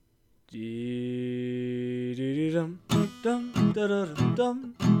Dee-dee-dee-dum, dum,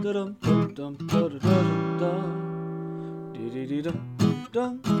 da-da-dum, da-dum, dum, da-da-da-da. Dee-dee-dee-dum,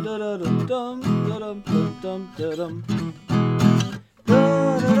 dum, da-da-dum, da-dum, dum, da-dum.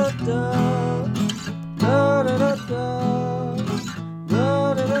 Da-da-da-da, da-da-da-da,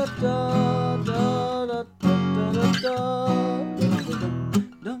 da-da-da-da,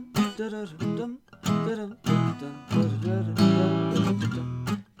 da-da-da-da-da, dum, da-da-dum, da-dum,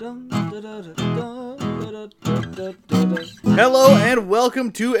 Hello and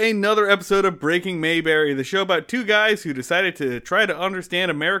welcome to another episode of Breaking Mayberry, the show about two guys who decided to try to understand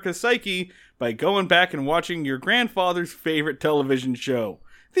America's psyche by going back and watching your grandfather's favorite television show,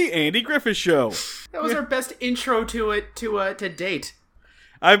 The Andy Griffith Show. That was our best intro to it to date.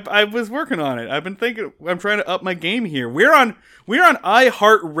 I was working on it. I've been thinking. I'm trying to up my game here. We're on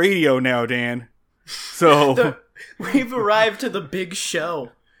iHeartRadio now, Dan. So we've arrived to the big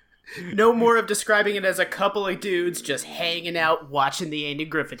show. No more of describing it as a couple of dudes just hanging out watching the Andy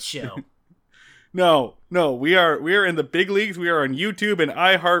Griffith Show. No, we are in the big leagues. We are on YouTube and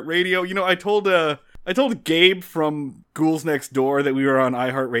iHeartRadio. You know, I told Gabe from Ghouls Next Door that we were on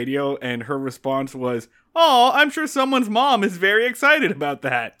iHeartRadio, and her response was, "Oh, I'm sure someone's mom is very excited about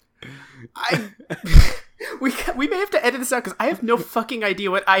that." We may have to edit this out because I have no fucking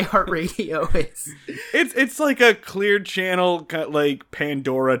idea what iHeartRadio is. It's like a cleared channel, like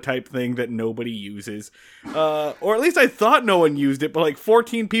Pandora type thing that nobody uses, or at least I thought no one used it. But like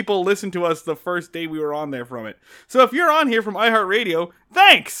 14 people listened to us the first day we were on there from it. So if you're on here from iHeartRadio,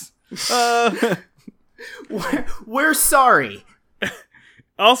 thanks. We're sorry.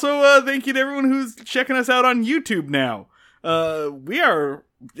 Also, thank you to everyone who's checking us out on YouTube now. We are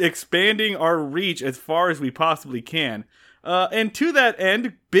expanding our reach as far as we possibly can. And to that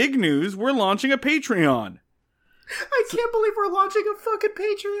end, big news, we're launching a Patreon. I can't believe we're launching a fucking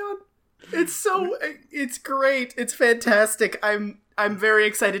Patreon. It's great. It's fantastic. I'm very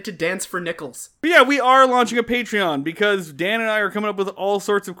excited to dance for nickels. But yeah, we are launching a Patreon because Dan and I are coming up with all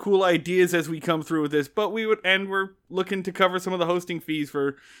sorts of cool ideas as we come through with this, but we're looking to cover some of the hosting fees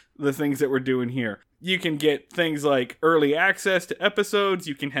for the things that we're doing here. You can get things like early access to episodes,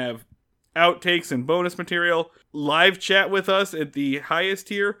 you can have outtakes and bonus material, live chat with us at the highest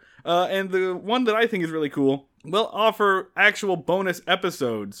tier, and the one that I think is really cool, we'll offer actual bonus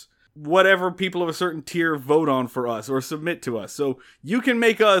episodes, whatever people of a certain tier vote on for us or submit to us. So you can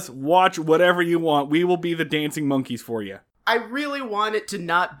make us watch whatever you want. We will be the dancing monkeys for you. I really want it to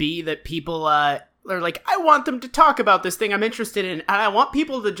not be that people are like, I want them to talk about this thing I'm interested in, and I want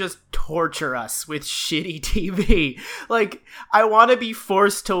people to just torture us with shitty TV. Like, I want to be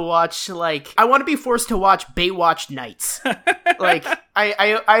forced to watch Baywatch Nights. Like,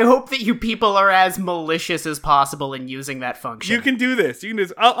 I hope that you people are as malicious as possible in using that function. You can do this.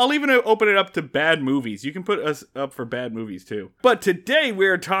 I'll even open it up to bad movies. You can put us up for bad movies too. But today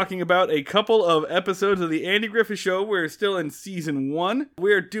we're talking about a couple of episodes of The Andy Griffith Show. We're still in season 1.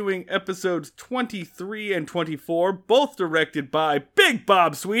 We're doing episodes 23 and 24, both directed by Big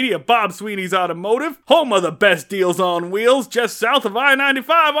Bob Sweeney of Bob Sweeney's Automotive, home of the best deals on wheels, just south of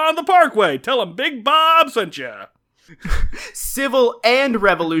I-95 on the Parkway. Tell him Big Bob sent ya. Civil and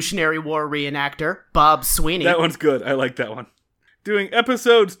Revolutionary War reenactor, Bob Sweeney. That one's good. I like that one. Doing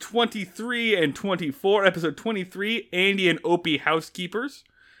episodes 23 and 24. Episode 23, Andy and Opie Housekeepers,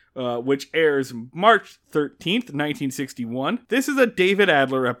 which airs March 13th, 1961. This is a David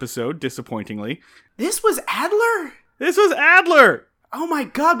Adler episode, disappointingly. This was Adler? This was Adler! Oh my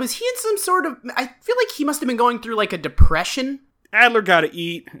god, was he in some sort of... I feel like he must have been going through like a depression. Adler gotta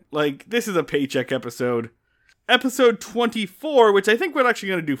eat. Like, this is a paycheck episode. Episode 24, which I think we're actually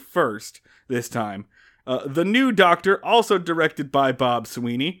going to do first this time. The New Doctor, also directed by Bob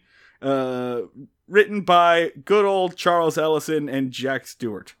Sweeney. Written by good old Charles Ellison and Jack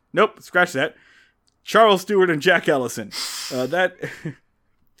Stewart. Nope, scratch that. Charles Stewart and Jack Ellison. That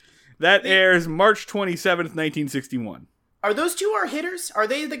airs March 27th, 1961. Are those two our hitters? Are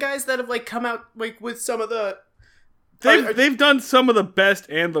they the guys that have like come out like with some of the... They've done some of the best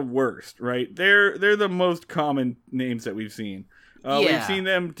and the worst, right? They're the most common names that we've seen. We've seen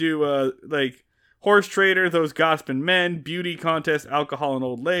them do like Horse Trader, Those Gossiping Men, Beauty Contest, Alcohol and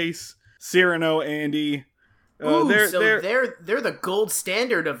Old Lace, Cyrano, Andy. They're the gold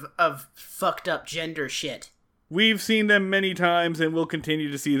standard of fucked up gender shit. We've seen them many times, and we'll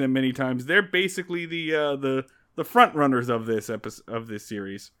continue to see them many times. They're basically the front runners of this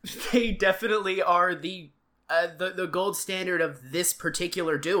series. They definitely are the gold standard of this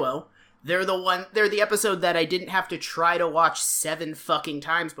particular duo. They're the episode that I didn't have to try to watch 7 fucking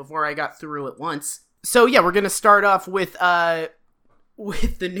times before I got through it once. So yeah, we're gonna start off with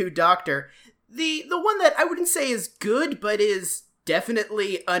with the new Doctor. The one that I wouldn't say is good, but is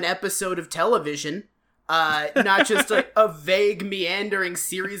definitely an episode of television. Not just a vague, meandering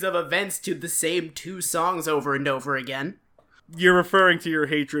series of events to the same 2 songs over and over again. You're referring to your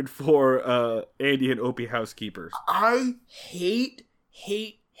hatred for Andy and Opie housekeepers. I hate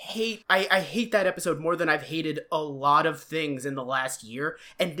that episode more than I've hated a lot of things in the last year,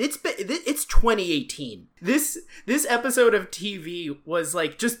 and it's 2018. This episode of TV was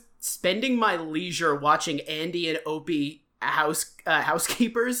like just spending my leisure watching Andy and Opie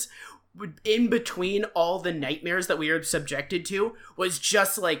housekeepers in between all the nightmares that we are subjected to was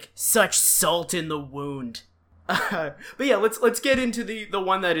just like such salt in the wound. But yeah, let's get into the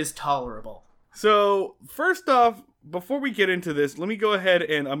one that is tolerable. So, first off, before we get into this, let me go ahead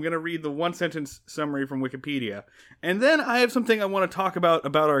and I'm going to read the 1-sentence summary from Wikipedia. And then I have something I want to talk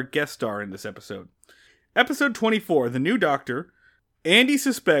about our guest star in this episode. Episode 24, The New Doctor. Andy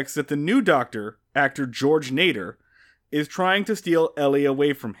suspects that the new Doctor, actor George Nader, is trying to steal Ellie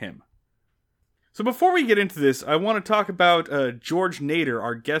away from him. So before we get into this, I want to talk about George Nader,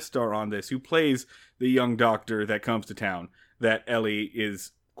 our guest star on this, who plays the young doctor that comes to town that Ellie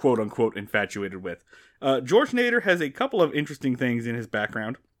is quote-unquote infatuated with. George Nader has a couple of interesting things in his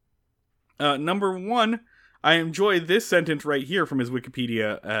background. Number one, I enjoy this sentence right here from his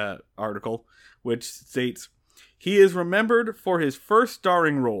Wikipedia article, which states, he is remembered for his first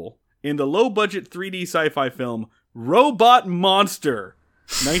starring role in the low-budget 3D sci-fi film Robot Monster,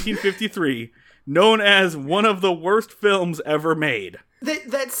 1953, known as one of the worst films ever made.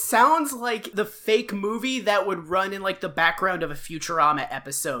 That sounds like the fake movie that would run in like the background of a Futurama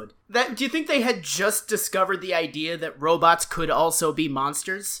episode. Do you think they had just discovered the idea that robots could also be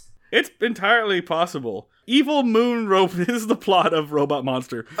monsters? It's entirely possible. Evil Moon Robot, this is the plot of Robot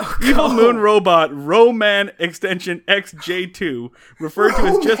Monster. Oh, Evil Moon Robot Roman extension XJ2, referred to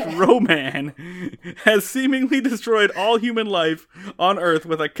as just Roman, has seemingly destroyed all human life on Earth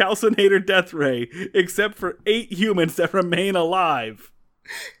with a calcinator death ray, except for 8 humans that remain alive.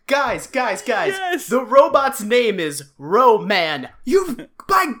 Guys, Yes! The robot's name is Roman.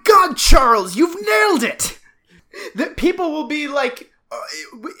 By God, Charles, you've nailed it! That people will be like,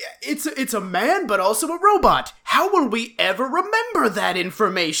 it's a man, but also a robot. How will we ever remember that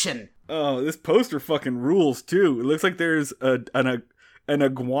information? Oh, this poster fucking rules, too. It looks like there's an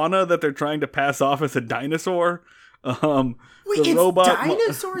iguana that they're trying to pass off as a dinosaur. Wait, the it's robot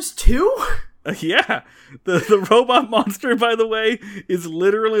dinosaurs too? Yeah. The robot monster, by the way, is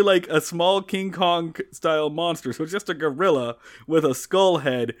literally like a small King Kong style monster. So it's just a gorilla with a skull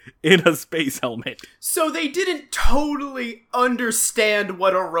head in a space helmet. So they didn't totally understand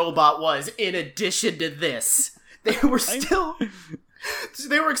what a robot was in addition to this. They were still...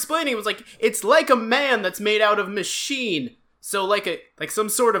 They were explaining, it was like, it's like a man that's made out of machine. So like some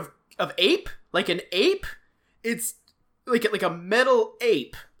sort of ape? Like an ape? It's like a metal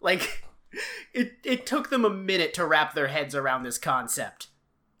ape. Like... It took them a minute to wrap their heads around this concept.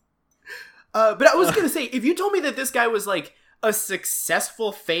 But I was gonna say, if you told me that this guy was like a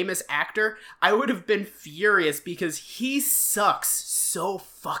successful, famous actor, I would have been furious because he sucks so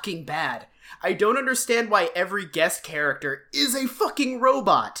fucking bad. I don't understand why every guest character is a fucking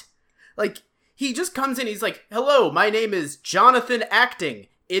robot. Like, he just comes in, he's like, hello, my name is Jonathan Acting.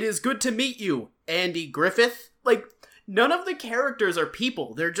 It is good to meet you, Andy Griffith. Like, none of the characters are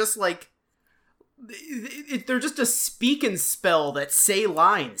people. They're just like... They're just a speak and spell that say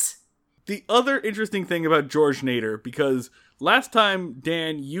lines. The other interesting thing about George Nader, because last time,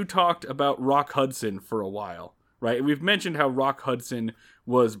 Dan, you talked about Rock Hudson for a while, right? We've mentioned how Rock Hudson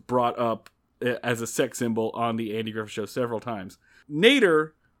was brought up as a sex symbol on the Andy Griffith Show several times.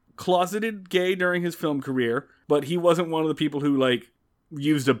 Nader, closeted gay during his film career, but he wasn't one of the people who, like,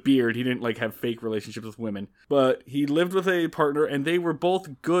 used a beard. He didn't like have fake relationships with women, but he lived with a partner and they were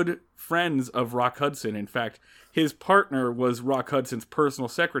both good friends of Rock Hudson. In fact, his partner was Rock Hudson's personal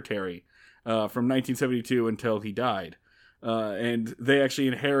secretary from 1972 until he died. And they actually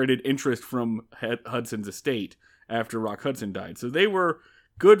inherited interest from Hudson's estate after Rock Hudson died. So they were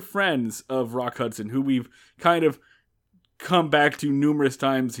good friends of Rock Hudson, who we've kind of come back to numerous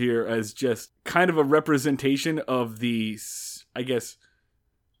times here as just kind of a representation of the, I guess,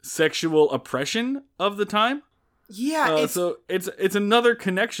 sexual oppression of the time. Yeah, so it's another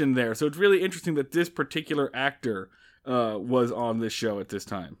connection there. So it's really interesting that this particular actor was on this show at this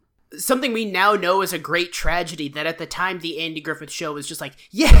time. Something we now know is a great tragedy that at the time the Andy Griffith Show was just like,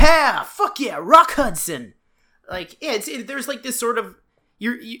 yeah, fuck yeah, Rock Hudson. Like, yeah, there's like this sort of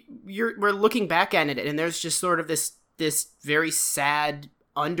we're looking back at it, and there's just sort of this very sad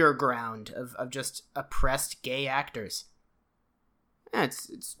underground of just oppressed gay actors. Yeah,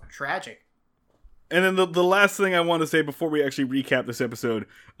 it's tragic. And then the last thing I want to say before we actually recap this episode,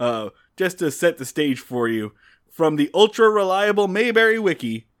 just to set the stage for you, from the ultra-reliable Mayberry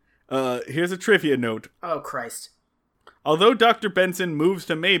Wiki, here's a trivia note. Oh, Christ. Although Dr. Benson moves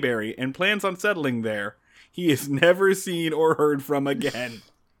to Mayberry and plans on settling there, he is never seen or heard from again.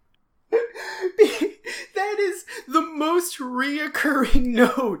 That is the most reoccurring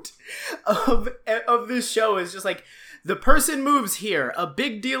note of this show, is just like, the person moves here. A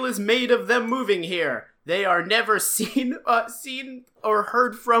big deal is made of them moving here. They are never seen or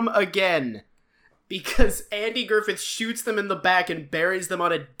heard from again. Because Andy Griffith shoots them in the back and buries them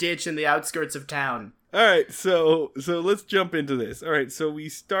on a ditch in the outskirts of town. Alright, so let's jump into this. Alright, so we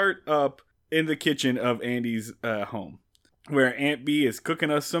start up in the kitchen of Andy's home, where Aunt Bee is cooking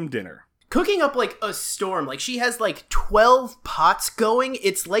us some dinner. Cooking up like a storm. Like, she has like 12 pots going.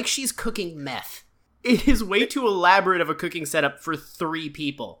 It's like she's cooking meth. It is way too elaborate of a cooking setup for 3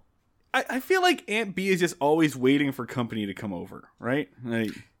 people. I feel like Aunt Bee is just always waiting for company to come over, right? Like,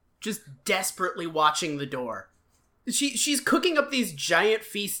 just desperately watching the door. She's cooking up these giant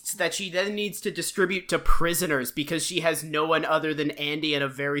feasts that she then needs to distribute to prisoners because she has no one other than Andy and a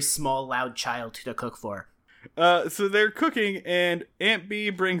very small, loud child to cook for. So they're cooking, and Aunt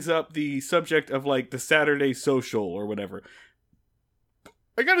Bee brings up the subject of, like, the Saturday social or whatever.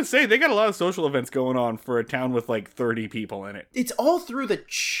 I gotta say, they got a lot of social events going on for a town with, like, 30 people in it. It's all through the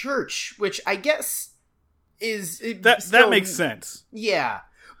church, which I guess is... That makes sense. Yeah.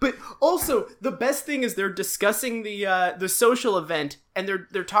 But also, the best thing is they're discussing the social event, and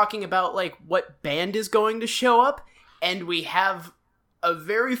they're talking about, like, what band is going to show up, and we have a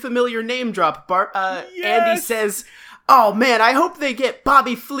very familiar name drop. Yes! Andy says, "Oh man, I hope they get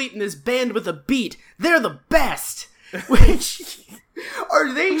Bobby Fleet and his band with a beat. They're the best." Which...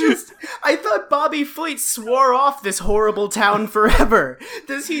 Are they just... I thought Bobby Fleet swore off this horrible town forever.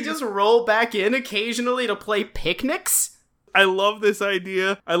 Does he just roll back in occasionally to play picnics? I love this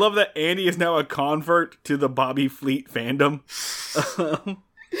idea. I love that Andy is now a convert to the Bobby Fleet fandom.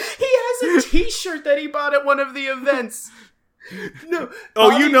 He has a t-shirt that he bought at one of the events. No.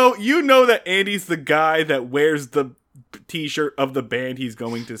 Oh, you know that Andy's the guy that wears the t-shirt of the band he's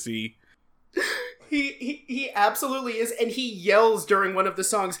going to see. He absolutely is, and he yells during one of the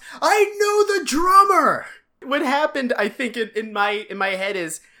songs, "I know the drummer!" What happened, I think, in my head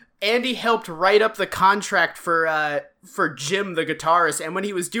is Andy helped write up the contract for Jim, the guitarist, and when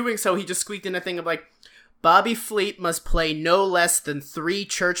he was doing so, he just squeaked in a thing of like, "Bobby Fleet must play no less than 3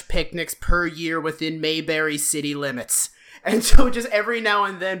 church picnics per year within Mayberry city limits." And so just every now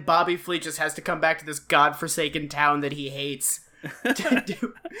and then, Bobby Fleet just has to come back to this godforsaken town that he hates.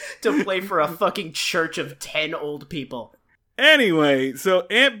 to play for a fucking church of 10 old people. Anyway, so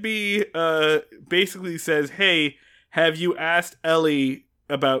Aunt Bee basically says, "Hey, have you asked Ellie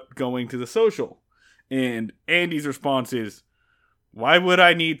about going to the social?" And Andy's response is, "Why would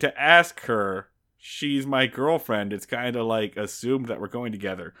I need to ask her? She's my girlfriend. It's kind of like assumed that we're going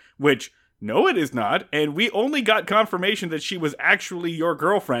together." Which, no, it is not. And we only got confirmation that she was actually your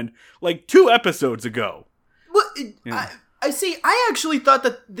girlfriend like 2 episodes ago. Well, I see, I actually thought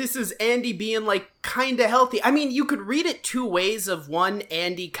that this is Andy being, like, kinda healthy. I mean, you could read it 2 ways of one,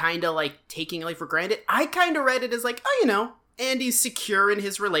 Andy kinda, like, taking Ellie for granted. I kinda read it as, like, oh, you know, Andy's secure in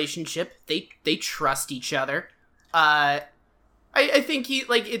his relationship. They trust each other. I think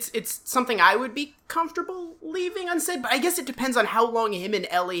it's something I would be comfortable leaving unsaid, but I guess it depends on how long him and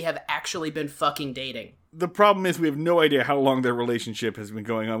Ellie have actually been fucking dating. The problem is we have no idea how long their relationship has been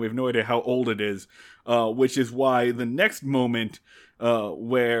going on. We have no idea how old it is, which is why the next moment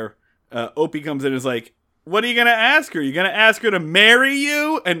where Opie comes in and is like, "What are you going to ask her? You going to ask her to marry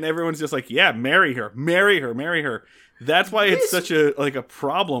you?" And everyone's just like, "Yeah, marry her, marry her, marry her." That's why it's such a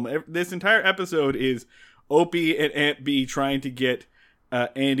problem. This entire episode is Opie and Aunt Bee trying to get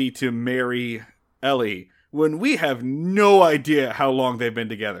Andy to marry Ellie when we have no idea how long they've been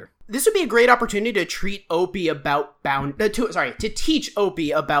together. This would be a great opportunity to treat Opie about to teach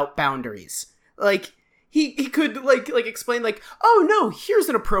Opie about boundaries. Like, he could like explain like, "Oh no, here's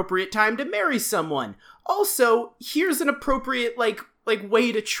an appropriate time to marry someone. Also, here's an appropriate like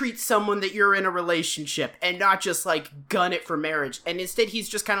way to treat someone that you're in a relationship, and not just like gun it for marriage." And instead he's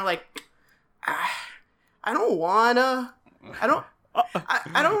just kind of like, I don't wanna. I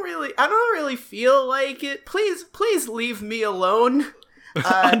don't really feel like it. Please leave me alone.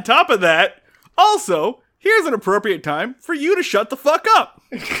 On top of that, also, here's an appropriate time for you to shut the fuck up.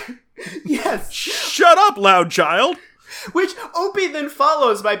 Yes. Shut up, loud child. Which Opie then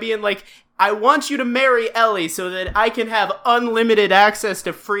follows by being like, I want you to marry Ellie so that I can have unlimited access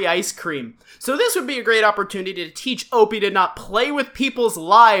to free ice cream. So this would be a great opportunity to teach Opie to not play with people's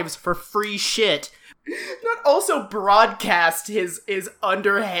lives for free shit. Not also broadcast his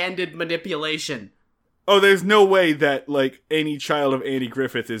underhanded manipulation. Oh, there's no way that, like, any child of Andy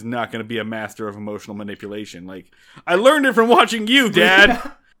Griffith is not going to be a master of emotional manipulation. Like, I learned it from watching you,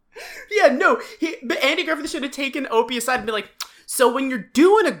 Dad! Yeah, no, but Andy Griffith should have taken Opie aside and be like, so when you're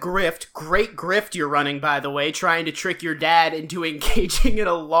doing a grift, great grift you're running, by the way, trying to trick your dad into engaging in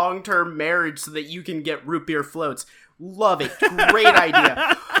a long-term marriage so that you can get root beer floats. Love it. Great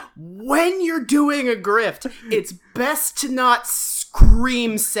idea. When you're doing a grift, it's best to not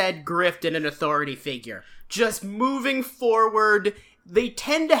scream said grift at an authority figure. Just moving forward, they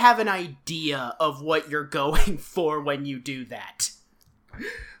tend to have an idea of what you're going for when you do that.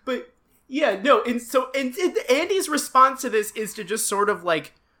 But yeah, no, and Andy's response to this is to just sort of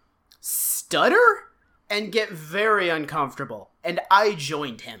like stutter and get very uncomfortable, and I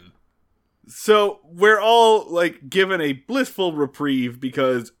joined him. So we're all, like, given a blissful reprieve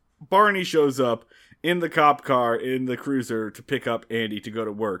because Barney shows up in the cop car, in the cruiser, to pick up Andy to go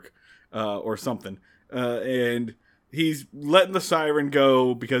to work, or something. And he's letting the siren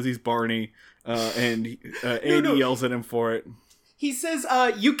go because he's Barney, and Andy yells at him for it. He says,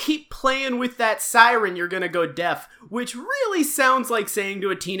 you keep playing with that siren, you're gonna go deaf, which really sounds like saying to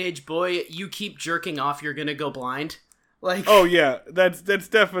a teenage boy, you keep jerking off, you're gonna go blind. Like, oh yeah, that's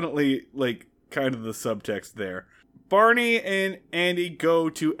definitely, like, kind of the subtext there. Barney and Andy go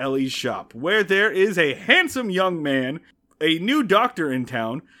to Ellie's shop, where there is a handsome young man, a new doctor in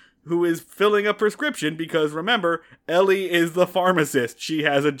town, who is filling a prescription because, remember, Ellie is the pharmacist. She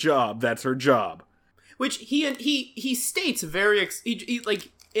has a job. That's her job. Which he states very,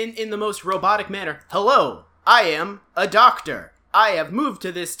 like, in the most robotic manner, hello, I am a doctor. I have moved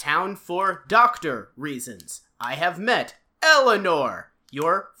to this town for doctor reasons. I have met Eleanor,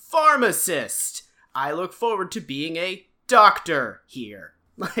 your pharmacist. I look forward to being a doctor here.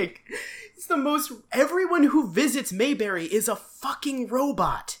 Like, it's the most... Everyone who visits Mayberry is a fucking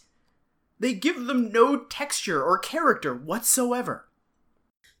robot. They give them no texture or character whatsoever.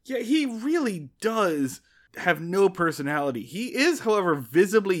 Yeah, he really does have no personality. He is, however,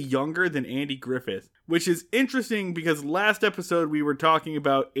 visibly younger than Andy Griffith, which is interesting because last episode we were talking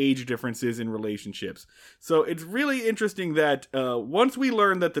about age differences in relationships. So it's really interesting that once we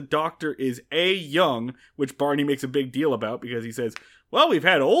learn that the doctor is young, which Barney makes a big deal about because he says, well, we've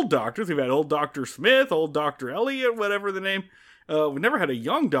had old doctors. We've had old Dr. Smith, old Dr. Elliot, whatever the name. We've never had a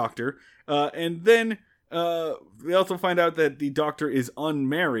young doctor. And then we also find out that the doctor is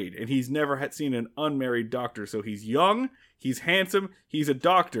unmarried, and he's never seen an unmarried doctor. So he's young, he's handsome, he's a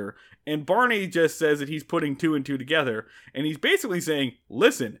doctor, and Barney just says that he's putting two and two together, and he's basically saying,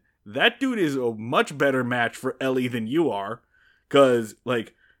 listen, that dude is a much better match for Ellie than you are, because,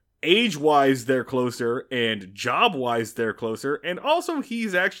 like, age-wise they're closer, and job-wise they're closer, and also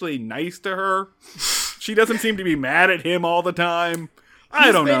he's actually nice to her. She doesn't seem to be mad at him all the time.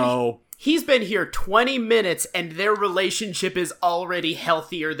 I don't know. He's been here 20 minutes, and their relationship is already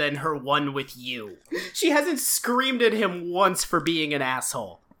healthier than her one with you. She hasn't screamed at him once for being an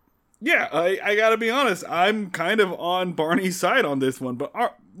asshole. Yeah, I gotta be honest. I'm kind of on Barney's side on this one. But,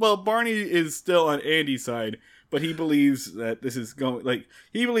 Barney is still on Andy's side. But he believes that this is going... Like,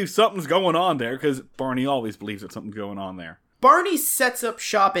 he believes something's going on there, because Barney always believes that something's going on there. Barney sets up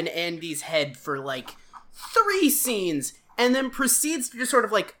shop in Andy's head for, like, 3 scenes, and then proceeds to just sort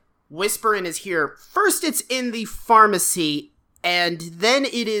of, like, whisper in his ear. First it's in the pharmacy, and then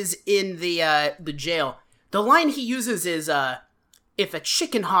it is in the jail. The line he uses is, if a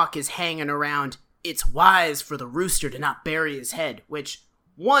chicken hawk is hanging around, it's wise for the rooster to not bury his head. Which,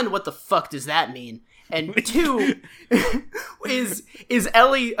 1, what the fuck does that mean? And 2, is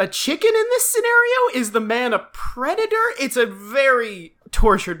Ellie a chicken in this scenario? Is the man a predator? It's a very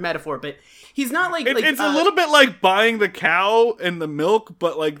tortured metaphor, but he's not like... It's a little bit like buying the cow and the milk,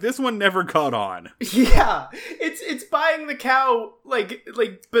 but, like, this one never caught on. Yeah, it's buying the cow, like,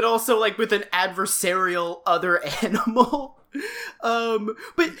 but also, like, with an adversarial other animal.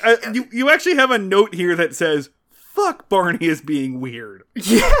 But you actually have a note here that says, fuck, Barney is being weird.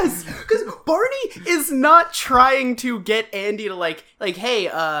 Yes, because Barney is not trying to get Andy to, like,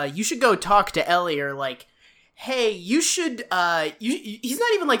 hey, you should go talk to Ellie, or, like, hey, you should, he's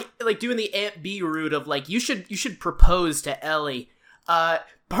not even, like doing the Aunt B route of, like, you should propose to Ellie.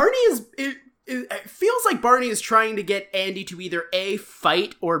 Barney it feels like Barney is trying to get Andy to either A,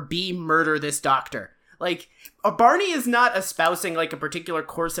 fight, or B, murder this doctor. Like, Barney is not espousing, like, a particular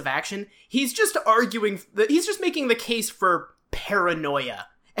course of action. He's just arguing, he's just making the case for paranoia.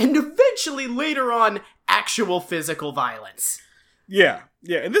 and eventually later on, actual physical violence. Yeah,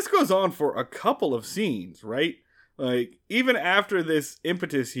 and this goes on for a couple of scenes, right? Like, even after this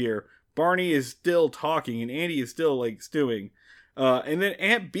impetus here, Barney is still talking and Andy is still, like, stewing. And then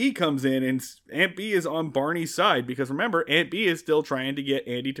Aunt B comes in, and Aunt B is on Barney's side, because remember, Aunt B is still trying to get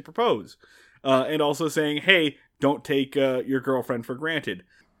Andy to propose. And also saying, hey, don't take your girlfriend for granted.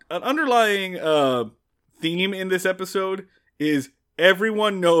 An underlying theme in this episode is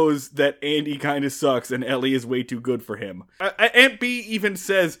everyone knows that Andy kind of sucks and Ellie is way too good for him. Aunt B even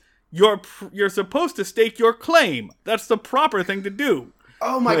says, you're supposed to stake your claim. That's the proper thing to do.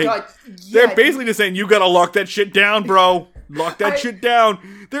 Oh my god. Yeah. They're basically just saying, you gotta lock that shit down, bro. Lock that shit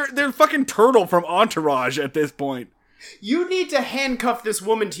down. They're fucking Turtle from Entourage at this point. You need to handcuff this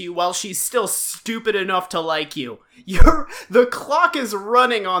woman to you while she's still stupid enough to like you. The clock is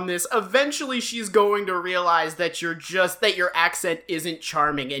running on this. Eventually she's going to realize that your accent isn't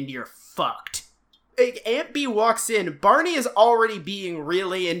charming and you're fucked. Aunt B walks in. Barney is already being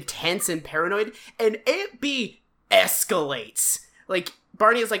really intense and paranoid, and Aunt B escalates. Like,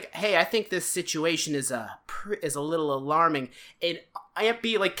 Barney is like, hey, I think this situation is a little alarming. And Aunt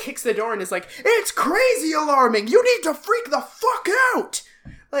B, like, kicks the door and is like, it's crazy alarming! You need to freak the fuck out!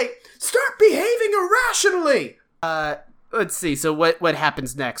 Like, start behaving irrationally! Let's see, so what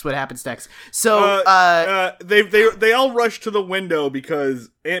happens next? So, they all rush to the window because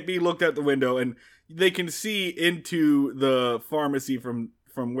Aunt B looked out the window and they can see into the pharmacy from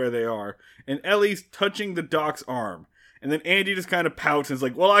where they are. And Ellie's touching the doc's arm. And then Andy just kind of pouts and is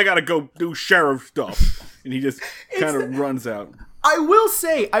like, well, I gotta go do sheriff stuff. And he just kind of runs out. I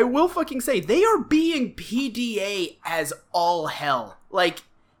will fucking say, they are being PDA as all hell. Like,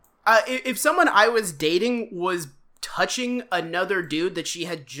 if someone I was dating was touching another dude that she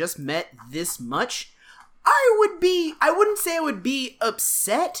had just met this much, I wouldn't say I would be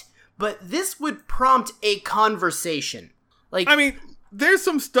upset, but this would prompt a conversation. Like, I mean, there's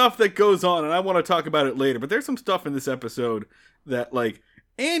some stuff that goes on, and I want to talk about it later, but there's some stuff in this episode that, like,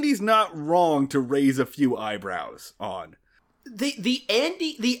 Andy's not wrong to raise a few eyebrows on. The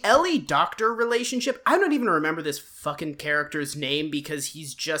Ellie Doctor relationship, I don't even remember this fucking character's name because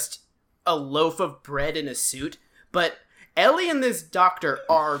he's just a loaf of bread in a suit, but Ellie and this doctor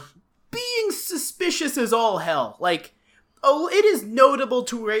are being suspicious as all hell. Like, oh, it is notable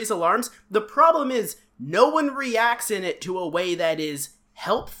to raise alarms. The problem is, no one reacts in it to a way that is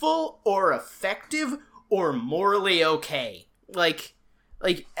helpful or effective or morally okay. Like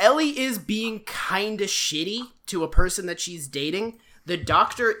Ellie is being kinda shitty to a person that she's dating. The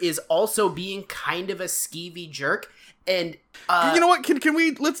doctor is also being kind of a skeevy jerk. And you know what? Can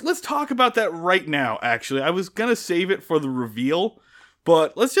we let's talk about that right now? Actually, I was gonna save it for the reveal,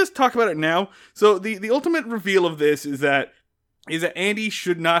 but let's just talk about it now. So the ultimate reveal of this is that Andy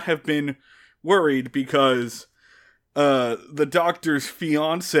should not have been worried because the doctor's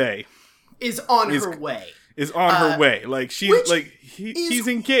fiance is on her way. Like he's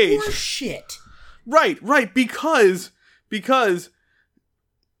engaged. Shit. Right. Because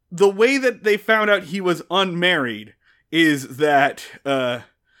the way that they found out he was unmarried is that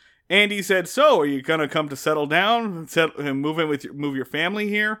Andy said, "So, are you gonna come to settle down and move your family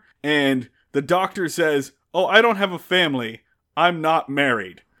here?" And the doctor says, "Oh, I don't have a family. I'm not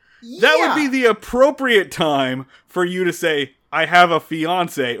married." Yeah. That would be the appropriate time for you to say, I have a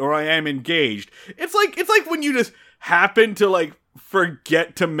fiance or I am engaged. It's like when you just happen to, like,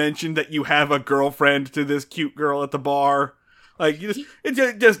 forget to mention that you have a girlfriend to this cute girl at the bar. Like,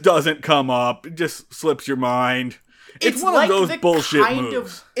 it just doesn't come up. It just slips your mind. It's one like of those bullshit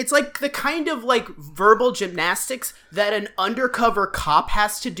moves. It's like the kind of, like, verbal gymnastics that an undercover cop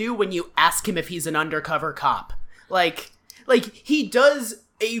has to do when you ask him if he's an undercover cop. Like he does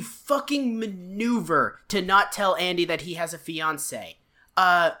a fucking maneuver to not tell Andy that he has a fiance.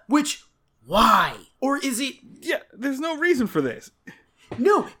 Which, why? Or is it... Yeah, there's no reason for this.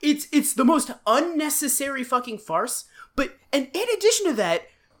 No, it's the most unnecessary fucking farce. And in addition to that,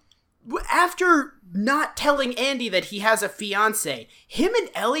 after not telling Andy that he has a fiance, him and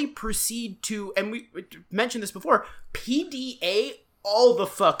Ellie proceed to, and we mentioned this before, PDA all the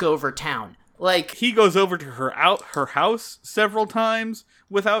fuck over town. Like, he goes over to her house several times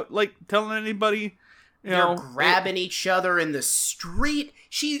without, like, telling anybody. They're grabbing each other in the street.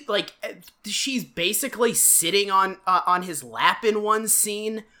 She's basically sitting on his lap in one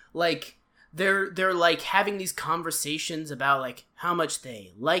scene. Like, they're like having these conversations about, like, how much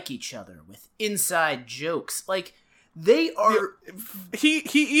they like each other with inside jokes. Like, they are... He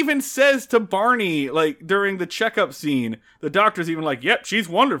even says to Barney, like, during the checkup scene, the doctor's even like, yep, she's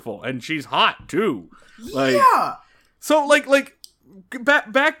wonderful, and she's hot, too. Like, yeah! So, like,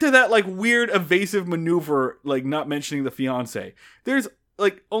 back to that, like, weird evasive maneuver, like, not mentioning the fiance. There's,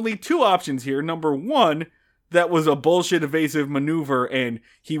 like, only two options here. Number one, that was a bullshit evasive maneuver, and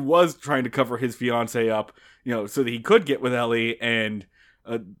he was trying to cover his fiance up, you know, so that he could get with Ellie, and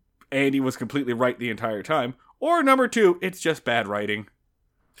Andy was completely right the entire time. Or number two, it's just bad writing.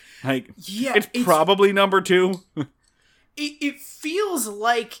 Like, yeah, it's probably number two. It feels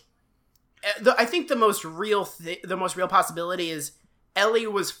like, I think the most real possibility is Ellie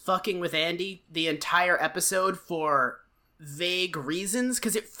was fucking with Andy the entire episode for vague reasons,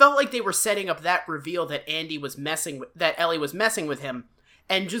 because it felt like they were setting up that reveal that Ellie was messing with him,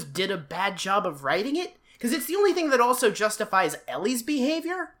 and just did a bad job of writing it, because it's the only thing that also justifies Ellie's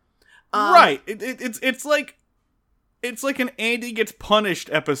behavior. Right. It's like an Andy gets punished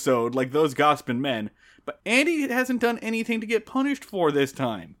episode, like those Gospin Men, but Andy hasn't done anything to get punished for this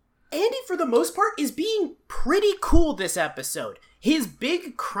time. Andy, for the most part, is being pretty cool this episode. His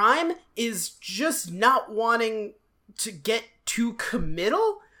big crime is just not wanting to get too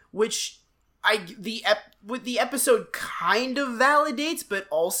committal, which the episode kind of validates, but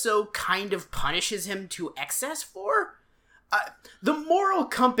also kind of punishes him to excess for. The moral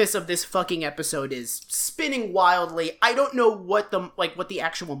compass of this fucking episode is spinning wildly. I don't know what the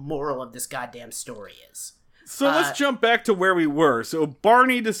actual moral of this goddamn story is. So let's jump back to where we were. So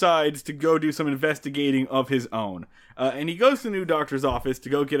Barney decides to go do some investigating of his own. And he goes to the new doctor's office to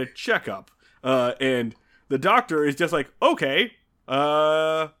go get a checkup. And the doctor is just like, okay,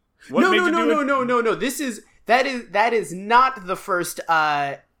 No. That is not the first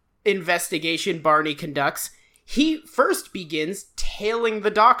investigation Barney conducts. He first begins tailing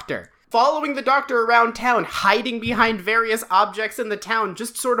the doctor, following the doctor around town, hiding behind various objects in the town,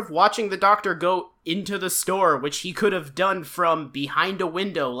 just sort of watching the doctor go into the store, which he could have done from behind a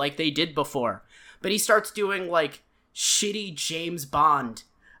window like they did before. But he starts doing, like, shitty James Bond.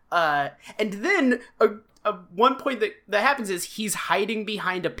 And then one point that happens is he's hiding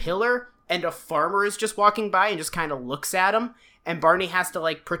behind a pillar, and a farmer is just walking by and just kind of looks at him, and Barney has to,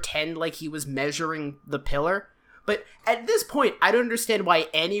 like, pretend like he was measuring the pillar. But at this point, I don't understand why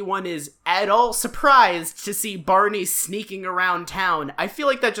anyone is at all surprised to see Barney sneaking around town. I feel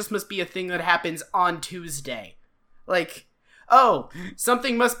like that just must be a thing that happens on Tuesday. Like, oh,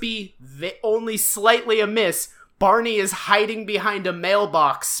 something must be only slightly amiss. Barney is hiding behind a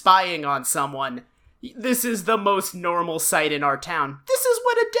mailbox spying on someone. This is the most normal sight in our town. This is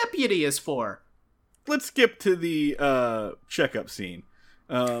what a deputy is for. Let's skip to the checkup scene.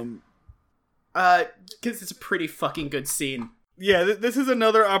 Because it's a pretty fucking good scene. Yeah, this is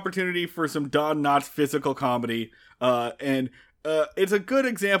another opportunity for some Don Knotts physical comedy. And it's a good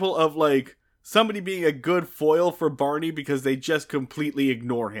example of, like, somebody being a good foil for Barney because they just completely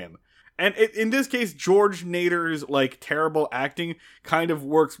ignore him. And in this case, George Nader's, like, terrible acting kind of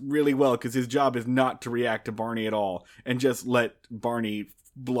works really well because his job is not to react to Barney at all and just let Barney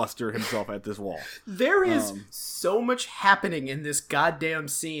bluster himself at this wall. There is so much happening in this goddamn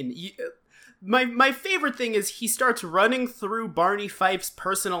scene. My favorite thing is he starts running through Barney Fife's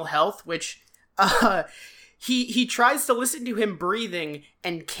personal health, which he tries to listen to him breathing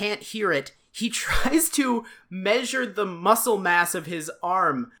and can't hear it. He tries to measure the muscle mass of his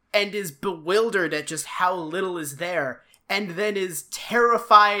arm and is bewildered at just how little is there, and then is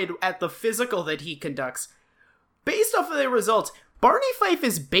terrified at the physical that he conducts. Based off of the results, Barney Fife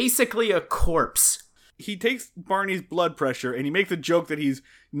is basically a corpse. He takes Barney's blood pressure, and he makes a joke that he's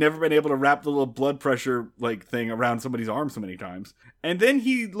never been able to wrap the little blood pressure, like, thing around somebody's arm so many times. And then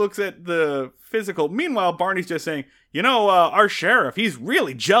he looks at the physical. Meanwhile, Barney's just saying, you know, our sheriff, he's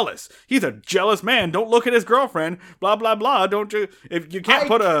really jealous. He's a jealous man. Don't look at his girlfriend. Blah, blah, blah. Don't you? If you can't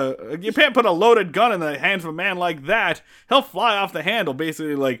put a loaded gun in the hands of a man like that, he'll fly off the handle.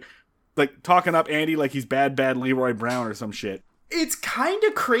 Basically, like talking up Andy like he's bad Leroy Brown or some shit. It's kind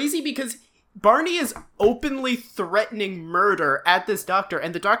of crazy because Barney is openly threatening murder at this doctor,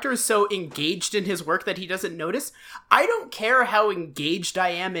 and the doctor is so engaged in his work that he doesn't notice. I don't care how engaged I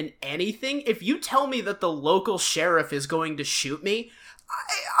am in anything. If you tell me that the local sheriff is going to shoot me,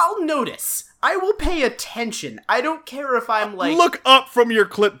 I'll notice. I will pay attention. I don't care if I'm like... Look up from your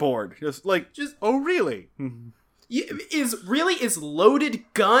clipboard. Just, oh, really? Is loaded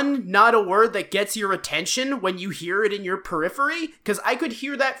gun not a word that gets your attention when you hear it in your periphery? Because I could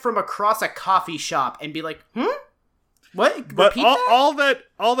hear that from across a coffee shop and be like, what? But all that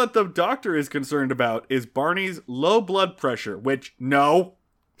the doctor is concerned about is Barney's low blood pressure, which, no.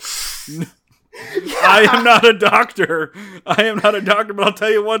 I am not a doctor. But I'll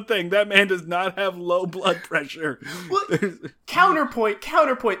tell you one thing. That man does not have low blood pressure. Well, counterpoint.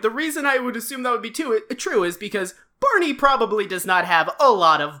 The reason I would assume that would be true is because Barney probably does not have a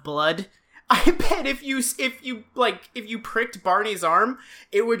lot of blood. I bet if you pricked Barney's arm,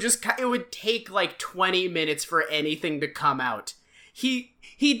 it would take like 20 minutes for anything to come out. He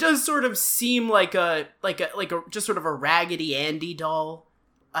does sort of seem like a just sort of a Raggedy Andy doll.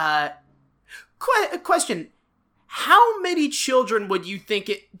 Question: how many children do you think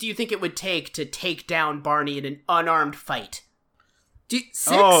it would take to take down Barney in an unarmed fight? 6?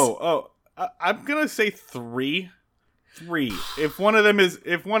 I'm gonna say 3. 3. If one of them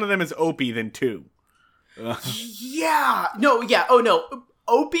is Opie, then 2. Yeah. No. Yeah. Oh no.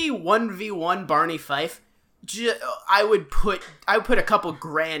 Opie 1v1 Barney Fife. I would put a couple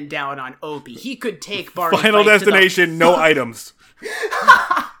grand down on Opie. He could take Barney. Final Fife destination. No items.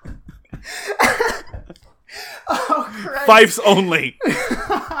 Oh, Christ. Fifes only.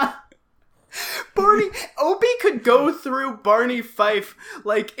 Opie could go through Barney Fife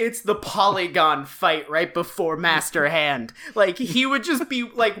like it's the Polygon fight right before Master Hand. Like, he would just be,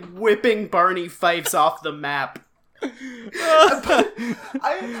 like, whipping Barney Fifes off the map. I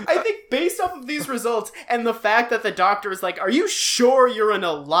think based off of these results and the fact that the doctor is like, are you sure you're an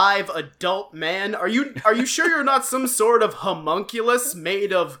alive adult man? Are you sure you're not some sort of homunculus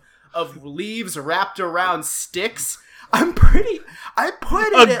made of leaves wrapped around sticks? I put it a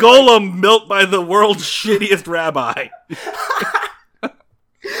golem built by the world's shittiest rabbi.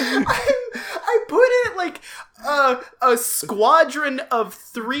 I put it like a squadron of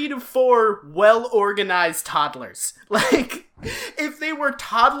 3 to 4 well-organized toddlers. Like, if they were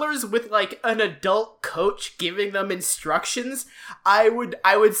toddlers with like an adult coach giving them instructions, I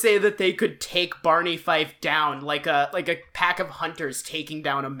would say that they could take Barney Fife down like a pack of hunters taking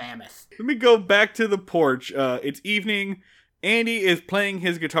down a mammoth. Let me go back to the porch. It's evening. Andy is playing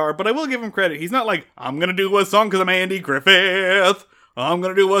his guitar, but I will give him credit. He's not like, I'm gonna do a song because I'm Andy Griffith. I'm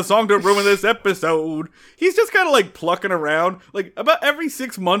gonna do a song to ruin this episode. He's just kind of like plucking around. Like, about every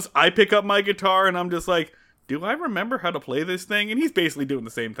 6 months, I pick up my guitar and I'm just like, do I remember how to play this thing? And he's basically doing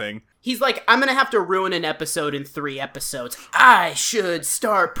the same thing. He's like, I'm gonna have to ruin an episode in 3 episodes. I should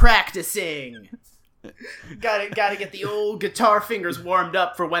start practicing. Gotta get the old guitar fingers warmed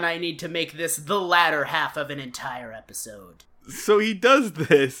up for when I need to make this the latter half of an entire episode. So he does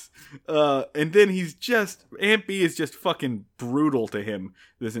this, and then Aunt B is just fucking brutal to him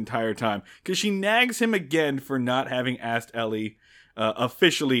this entire time. Because she nags him again for not having asked Ellie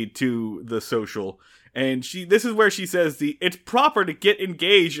officially to the social. And this is where she says it's proper to get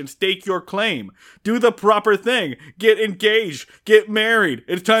engaged and stake your claim. Do the proper thing. Get engaged. Get married.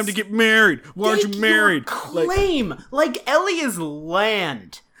 It's time to get married. Why aren't you married? Claim. Like Ellie is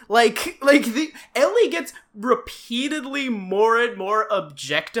land. Ellie gets repeatedly more and more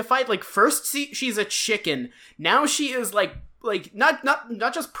objectified. Like, first she's a chicken. Now she is like not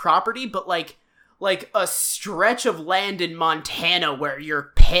just property, but like a stretch of land in Montana where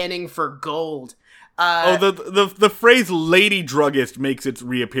you're panning for gold. The phrase "lady druggist" makes its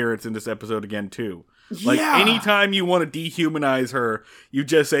reappearance in this episode again too. Like, anytime you want to dehumanize her, you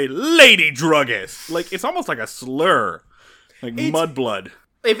just say "lady druggist." Like, it's almost like a slur, like mudblood.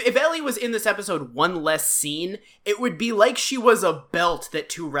 If Ellie was in this episode one less scene, it would be like she was a belt that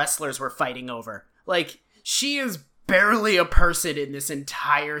 2 wrestlers were fighting over. Like, she is barely a person in this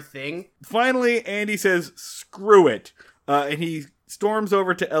entire thing. Finally, Andy says, screw it. And he storms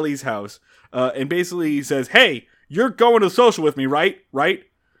over to Ellie's house. And basically says, hey, you're going to social with me, right? Right?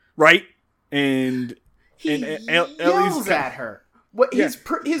 And Ellie's at her. What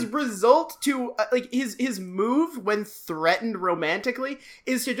his result to his move when threatened romantically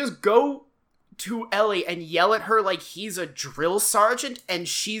is to just go to Ellie and yell at her like he's a drill sergeant and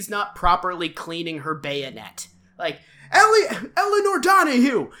she's not properly cleaning her bayonet. Like, Eleanor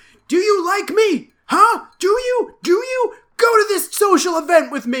Donahue, do you like me? Huh? Do you? Go to this social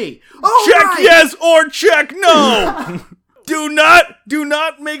event with me. Check yes or check no. Do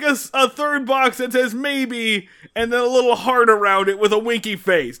not make a third box that says maybe and then a little heart around it with a winky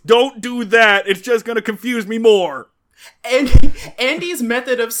face. Don't do that. It's just going to confuse me more. And Andy's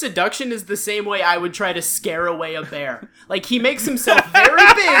method of seduction is the same way I would try to scare away a bear. Like, he makes himself very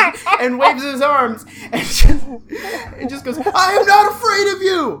big and waves his arms and just goes, I am not afraid of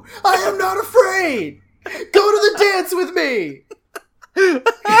you. I am not afraid. Go to the dance with me.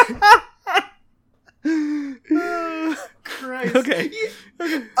 Christ. Okay.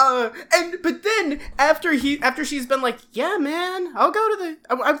 But then after she's been like, yeah, man, I'll go to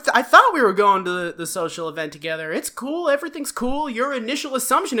I thought we were going to the social event together. It's cool. Everything's cool. Your initial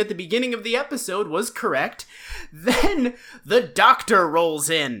assumption at the beginning of the episode was correct. Then the doctor rolls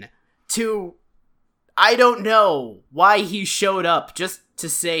in to, I don't know why he showed up, just to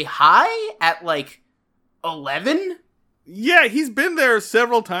say hi at like 11? Yeah, he's been there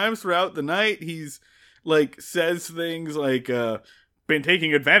several times throughout the night. He's like says things like been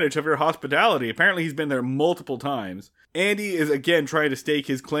taking advantage of your hospitality. Apparently he's been there multiple times. Andy is again trying to stake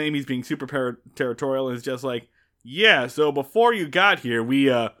his claim. He's being super territorial and is just like, yeah, so before you got here, we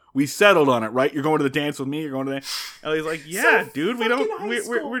settled on it, right? You're going to the dance with me, you're going to the Ellie's like, yeah, so dude,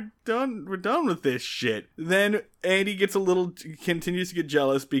 we're done with this shit. Then Andy continues to get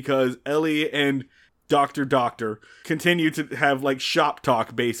jealous because Ellie and Doctor continue to have like shop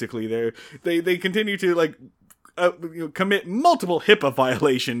talk. Basically, they continue to like commit multiple HIPAA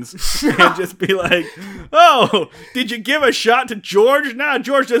violations and just be like, oh, did you give a shot to George? Nah,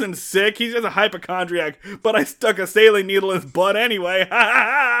 George isn't sick. He's just a hypochondriac. But I stuck a saline needle in his butt anyway.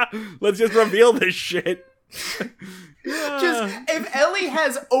 Let's just reveal this shit. Just if Ellie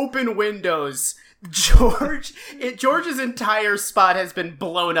has open windows, George's entire spot has been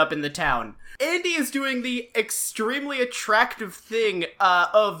blown up in the town. Andy is doing the extremely attractive thing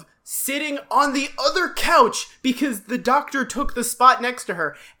of sitting on the other couch because the doctor took the spot next to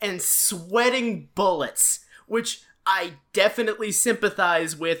her and sweating bullets, which I definitely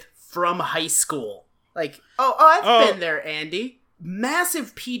sympathize with from high school. Like, I've been there, Andy.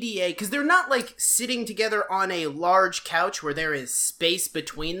 Massive PDA, because they're not like sitting together on a large couch where there is space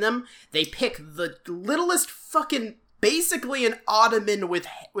between them. They pick the littlest fucking, basically an ottoman with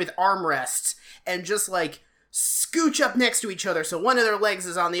armrests, and just like scooch up next to each other so one of their legs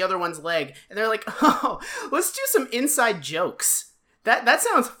is on the other one's leg, and they're like, oh, let's do some inside jokes. That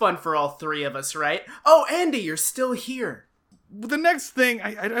sounds fun for all three of us, right? Oh, Andy, you're still here. The next thing,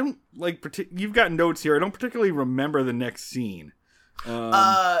 I don't like, you've got notes here, I don't particularly remember the next scene.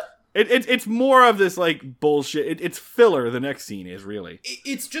 It's more of this like bullshit. It's filler. The next scene is really.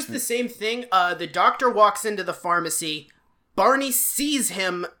 It's just the same thing. The doctor walks into the pharmacy. Barney sees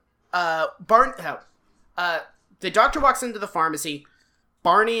him. The doctor walks into the pharmacy.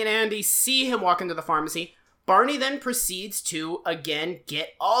 Barney and Andy see him walk into the pharmacy. Barney then proceeds to again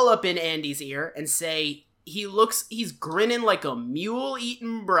get all up in Andy's ear and say he's grinning like a mule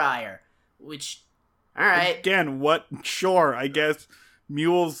eating briar, which. All right. Again, what? Sure, I guess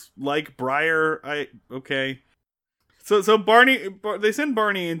mules like briar. Okay. So Barney, they send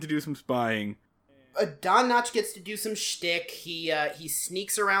Barney in to do some spying. Don Knotch gets to do some shtick. He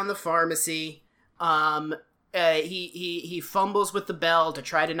sneaks around the pharmacy. He fumbles with the bell to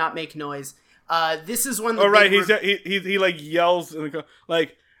try to not make noise. This is when. He like yells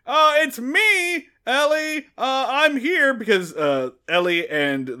like, "Oh, it's me, Ellie! I'm here," because Ellie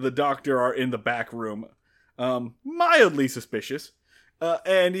and the doctor are in the back room, mildly suspicious,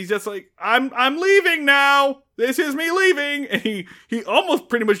 and he's just like, "I'm leaving now. This is me leaving." And he almost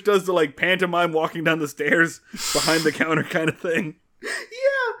pretty much does the like pantomime walking down the stairs behind the counter kind of thing.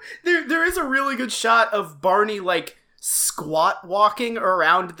 Yeah, there is a really good shot of Barney like squat walking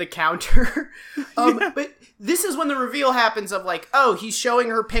around the counter, but. This is when the reveal happens of like, oh, he's showing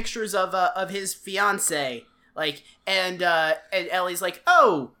her pictures of his fiance, like, and Ellie's like,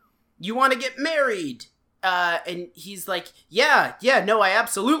 oh, you want to get married? And he's like, yeah, no, I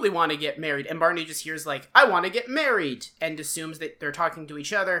absolutely want to get married. And Barney just hears like, I want to get married, and assumes that they're talking to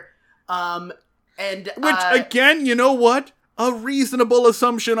each other. Which again, you know what? A reasonable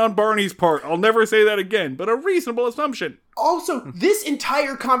assumption on Barney's part. I'll never say that again, but a reasonable assumption. Also, this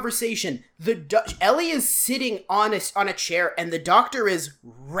entire conversation, Ellie is sitting on a chair, and the doctor is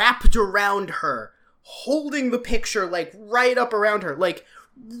wrapped around her, holding the picture, like, right up around her. Like,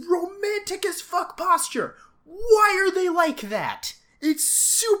 romantic as fuck posture. Why are they like that? It's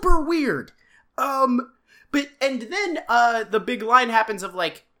super weird. And then, the big line happens of,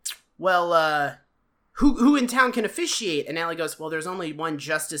 like, well, who in town can officiate? And Ellie goes, well, there's only one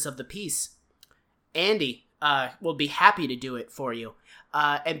justice of the peace. Andy. Will be happy to do it for you.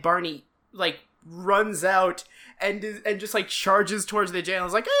 And Barney, like, runs out and just, like, charges towards the jail.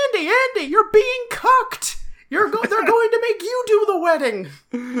 He's like, Andy, you're being cucked! They're going to make you do the wedding!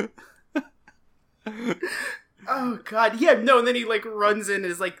 Oh, God. Yeah, no, and then he, like, runs in,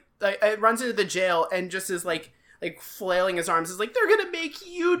 runs into the jail and just is, like flailing his arms. Is like, they're gonna make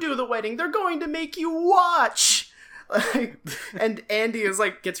you do the wedding! They're going to make you watch! And Andy is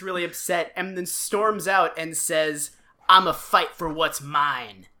like, gets really upset and then storms out and says, "I'm a fight for what's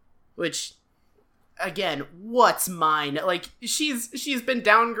mine," which again, what's mine? Like, she's been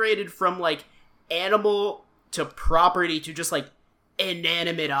downgraded from, like, animal to property to just, like,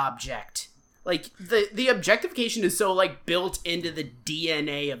 inanimate object. Like, the objectification is so, like, built into the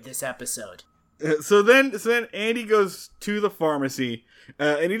DNA of this episode. So then Andy goes to the pharmacy,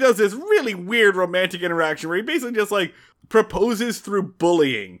 and he does this really weird romantic interaction where he basically just, like, proposes through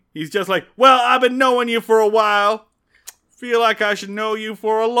bullying. He's just like, well, I've been knowing you for a while. Feel like I should know you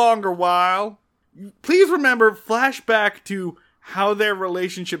for a longer while. Please remember, flashback to how their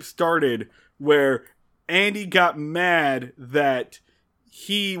relationship started, where Andy got mad that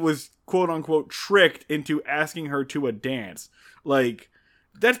he was quote-unquote tricked into asking her to a dance. Like,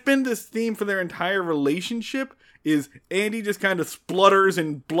 that's been this theme for their entire relationship, is Andy just kind of splutters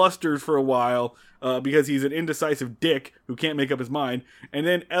and blusters for a while because he's an indecisive dick who can't make up his mind. And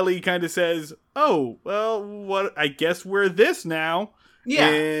then Ellie kind of says, oh, well, what? I guess we're this now. Yeah.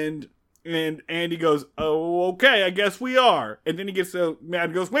 And Andy goes, oh, okay, I guess we are. And then he gets so mad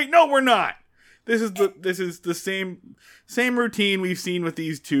and goes, wait, no, we're not. This is the same routine we've seen with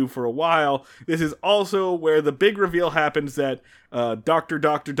these two for a while. This is also where the big reveal happens that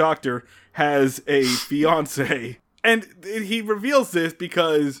Doctor has a fiance. And he reveals this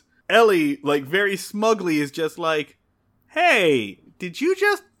because Ellie, like, very smugly is just like, hey, did you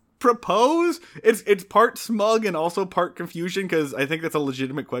just propose? It's part smug and also part confusion, because I think that's a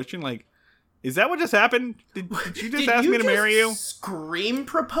legitimate question. Like, is that what just happened? Did you just ask me to marry you? Scream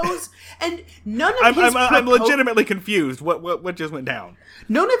propose? And none of I'm legitimately confused. What just went down?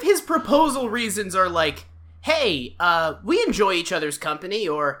 None of his proposal reasons are like, hey, we enjoy each other's company,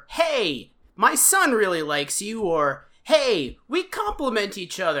 or hey, my son really likes you, or hey, we compliment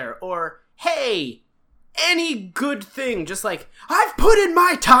each other, or hey, any good thing. Just like, I've put in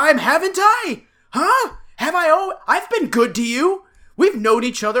my time, haven't I? Huh? Have I? I've been good to you. We've known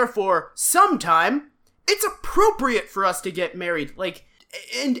each other for some time. It's appropriate for us to get married. Like,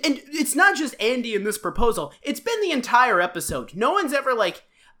 and it's not just Andy in this proposal. It's been the entire episode. No one's ever like,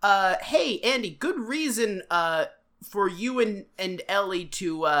 hey, Andy, good reason for you and Ellie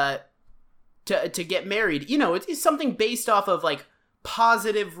to get married. You know, it's something based off of, like,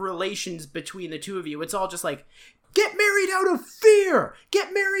 positive relations between the two of you. It's all just like, get married out of fear.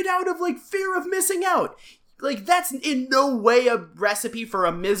 Get married out of, like, fear of missing out. Like, that's in no way a recipe for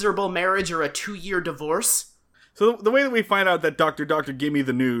a miserable marriage or a 2-year divorce. So the way that we find out that Dr. Gimme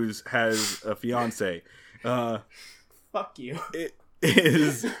the News has a fiance, fuck you. It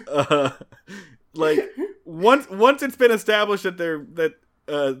is like once it's been established that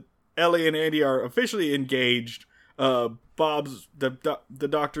Ellie and Andy are officially engaged, Bob's the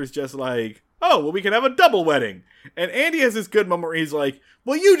doctor's just like, oh, well, we can have a double wedding. And Andy has this good moment where he's like,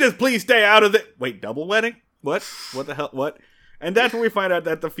 will you just please stay out of it? Wait, double wedding? What? What the hell? What? And that's when we find out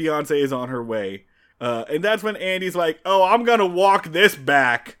that the fiance is on her way. And that's when Andy's like, oh, I'm gonna walk this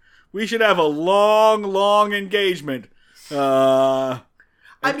back. We should have a long engagement. I'm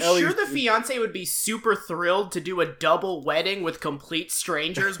sure the fiance would be super thrilled to do a double wedding with complete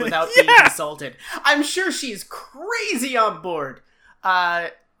strangers without being consulted. I'm sure she's crazy on board.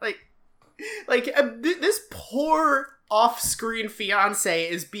 This poor off-screen fiance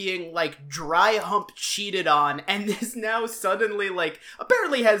is being, like, dry hump cheated on, and is now suddenly, like,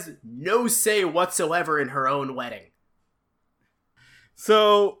 apparently has no say whatsoever in her own wedding.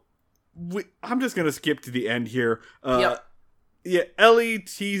 So, I'm just gonna skip to the end here. Yep. Yeah, Ellie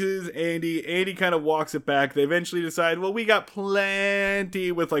teases Andy. Andy kind of walks it back. They eventually decide, well, we got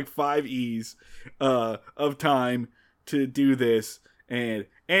plenty, with like 5 E's, of time to do this. And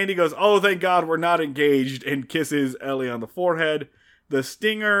Andy goes, oh, thank God we're not engaged, and kisses Ellie on the forehead. The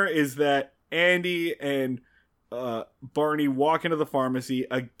stinger is that Andy and Barney walk into the pharmacy.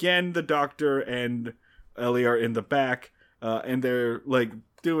 Again, the doctor and Ellie are in the back, and they're like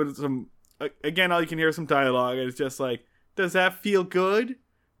doing some, again, all you can hear is some dialogue, and it's just like, does that feel good?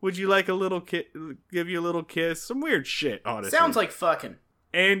 Would you like a little give you a little kiss? Some weird shit, honestly. Sounds like fucking.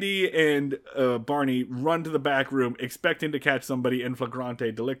 Andy and Barney run to the back room, expecting to catch somebody in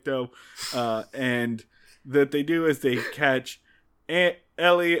flagrante delicto. And that they do is they catch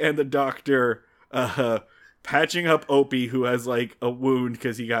Ellie and the doctor patching up Opie, who has like a wound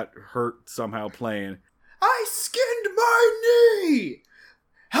because he got hurt somehow playing. I skinned my knee!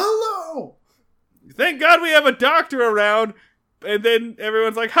 Hello! Thank God we have a doctor around. And then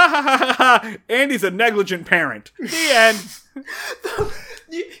everyone's like, ha ha ha ha ha, Andy's a negligent parent. The end.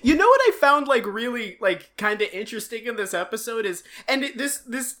 You know what I found, like, really, like, kind of interesting in this episode is, and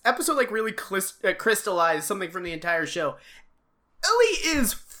this episode, like, really crystallized something from the entire show. Ellie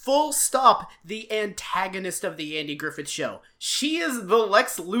is full stop the antagonist of the Andy Griffith Show. She is the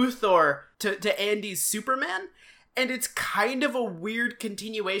Lex Luthor to Andy's Superman, and it's kind of a weird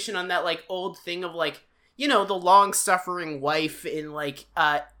continuation on that, like, old thing of, like, you know, the long-suffering wife in, like,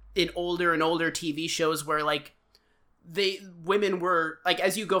 in older and older TV shows where, like, women were, like,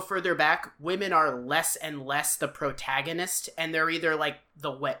 as you go further back, women are less and less the protagonist, and they're either, like,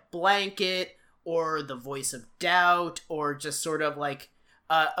 the wet blanket, or the voice of doubt, or just sort of, like,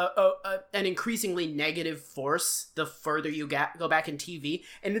 an increasingly negative force the further you go back in TV.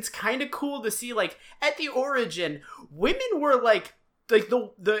 And it's kind of cool to see, like, at the origin, women were, like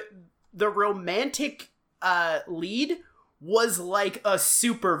the romantic lead was like a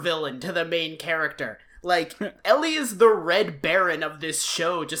super villain to the main character. Like, Ellie is the Red Baron of this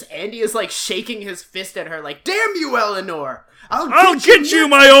show. Just Andy is, like, shaking his fist at her, like, "Damn you, Eleanor! I'll get you,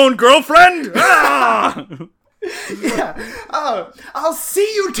 my own girlfriend!" Ah! Yeah. I'll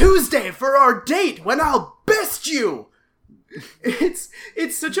see you Tuesday for our date when I'll best you! It's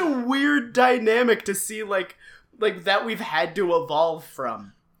such a weird dynamic to see, like that we've had to evolve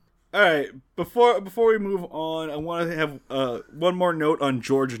from. All right, before we move on, I want to have one more note on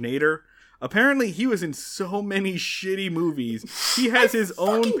George Nader. Apparently, he was in so many shitty movies. He has his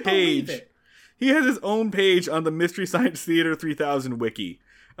own page. He has his own page on the Mystery Science Theater 3000 wiki.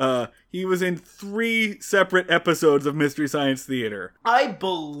 He was in 3 separate episodes of Mystery Science Theater. I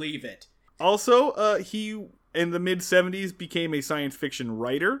believe it. Also, he, in the mid-70s, became a science fiction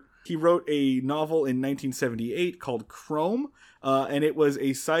writer. He wrote a novel in 1978 called Chrome, and it was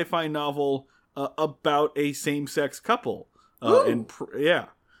a sci-fi novel about a same-sex couple.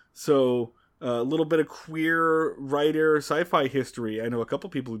 So, a little bit of queer writer sci-fi history. I know a couple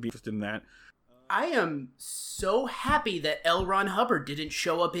people would be interested in that. I am so happy that L. Ron Hubbard didn't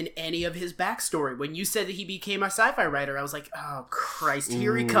show up in any of his backstory. When you said that he became a sci-fi writer, I was like, oh, Christ,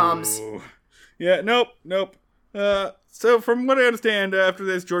 here he comes. Yeah, nope. So, from what I understand, after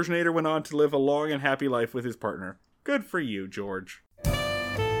this, George Nader went on to live a long and happy life with his partner. Good for you, George.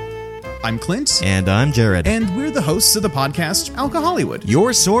 I'm Clint. And I'm Jared. And we're the hosts of the podcast Alcohollywood,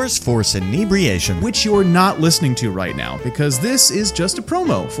 your source for inebriation. Which you're not listening to right now, because this is just a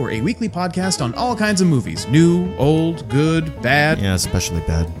promo for a weekly podcast on all kinds of movies. New, old, good, bad. Yeah, especially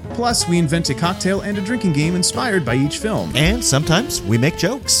bad. Plus, we invent a cocktail and a drinking game inspired by each film. And sometimes we make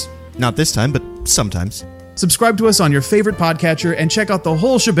jokes. Not this time, but sometimes. Subscribe to us on your favorite podcatcher and check out the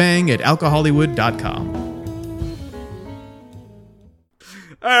whole shebang at alcohollywood.com.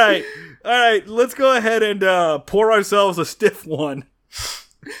 All right, let's go ahead and pour ourselves a stiff one.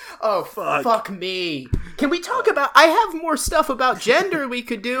 Oh, fuck me. Can we talk about... I have more stuff about gender we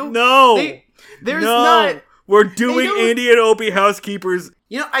could do. No. There's not... We're doing Andy and Opie Housekeepers.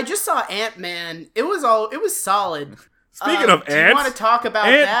 You know, I just saw Ant-Man. It was solid. Speaking of ants... do you want to talk about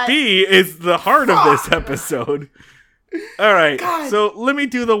Aunt that? B is the heart of this episode. All right, God. So let me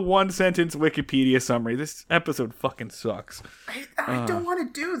do the one-sentence Wikipedia summary. This episode fucking sucks. I don't want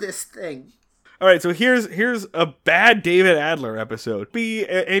to do this thing. All right, so here's a bad David Adler episode.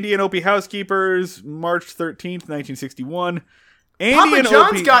 Andy and Opie Housekeepers, March 13th, 1961. Papa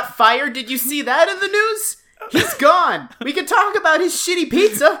John's got fired. Did you see that in the news? He's gone. We can talk about his shitty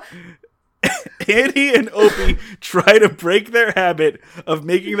pizza. Andy and Opie try to break their habit of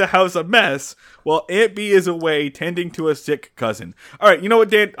making the house a mess while Aunt B is away tending to a sick cousin. All right, you know what,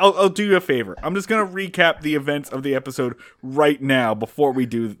 Dan? I'll do you a favor. I'm just going to recap the events of the episode right now before we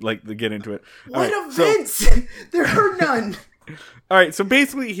do get into it. What events? There are none. All right, so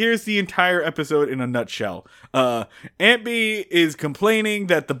basically, here's the entire episode in a nutshell. Aunt B is complaining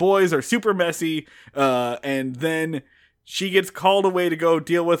that the boys are super messy, and then she gets called away to go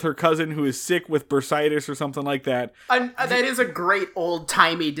deal with her cousin who is sick with bursitis or something like that. That is a great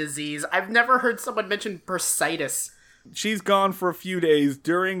old-timey disease. I've never heard someone mention bursitis. She's gone for a few days,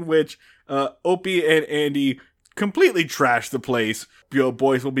 during which Opie and Andy completely trash the place. You know,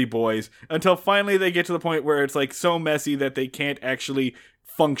 boys will be boys. Until finally they get to the point where it's like so messy that they can't actually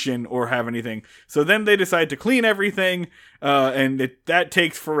function or have anything. So then they decide to clean everything, and that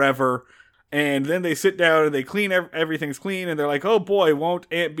takes forever. And then they sit down and they clean, everything's clean, and they're like, oh boy, won't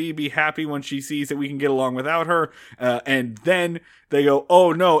Aunt B be happy when she sees that we can get along without her? And then they go,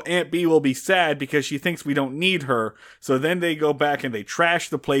 oh no, Aunt B will be sad because she thinks we don't need her. So then they go back and they trash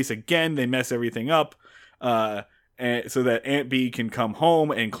the place again, they mess everything up, and so that Aunt B can come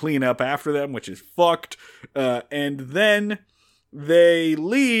home and clean up after them, which is fucked. And then they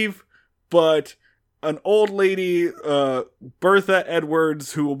leave, but an old lady, Bertha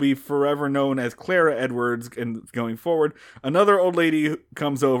Edwards, who will be forever known as Clara Edwards and going forward. Another old lady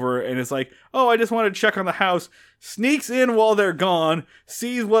comes over and is like, oh, I just wanted to check on the house. Sneaks in while they're gone,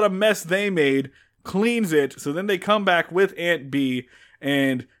 sees what a mess they made, cleans it. So then they come back with Aunt B,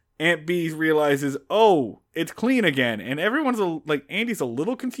 and Aunt B realizes, oh, it's clean again. And everyone's Andy's a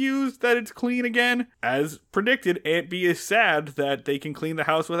little confused that it's clean again. As predicted, Aunt B is sad that they can clean the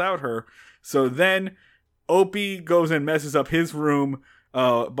house without her. So then Opie goes and messes up his room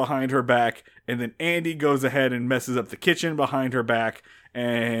behind her back, and then Andy goes ahead and messes up the kitchen behind her back,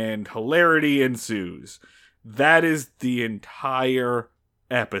 and hilarity ensues. That is the entire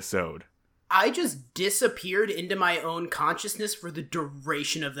episode. I just disappeared into my own consciousness for the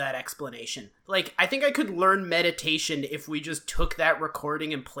duration of that explanation. Like, I think I could learn meditation if we just took that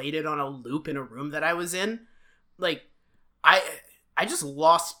recording and played it on a loop in a room that I was in. Like, I just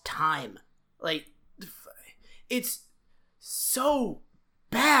lost time. Like, it's so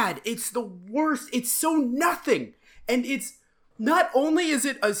bad. It's the worst. It's so nothing. And it's not only is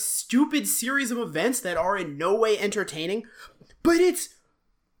it a stupid series of events that are in no way entertaining, but it's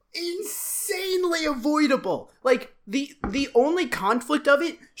insanely avoidable. Like, the only conflict of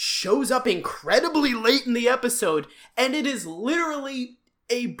it shows up incredibly late in the episode, and it is literally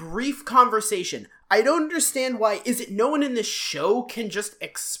a brief conversation. I don't understand why. Is it no one in this show can just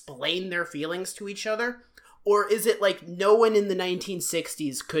explain their feelings to each other? Or is it like no one in the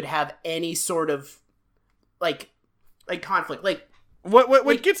 1960s could have any sort of like conflict? Like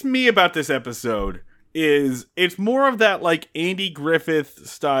what gets me about this episode is it's more of that like Andy Griffith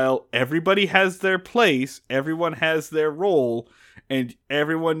style. Everybody has their place, everyone has their role, and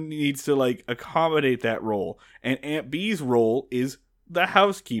everyone needs to like accommodate that role. And Aunt B's role is the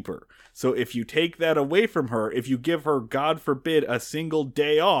housekeeper. So if you take that away from her, if you give her, God forbid, a single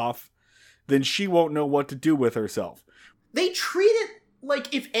day off, then she won't know what to do with herself. They treat it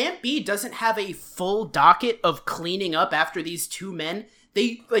like if Aunt B doesn't have a full docket of cleaning up after these two men,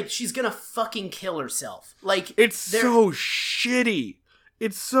 she's gonna fucking kill herself. Like, it's so shitty.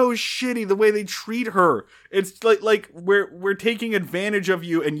 It's so shitty the way they treat her. It's like we're taking advantage of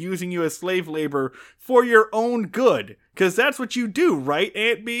you and using you as slave labor for your own good. Because that's what you do, right,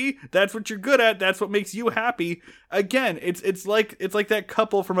 Aunt B? That's what you're good at. That's what makes you happy. Again, it's like that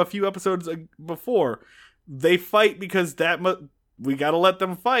couple from a few episodes before. They fight because we gotta let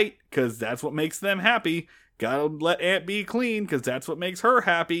them fight because that's what makes them happy. Gotta let Aunt B clean because that's what makes her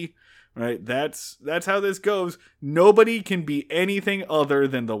happy. Right? That's how this goes. Nobody can be anything other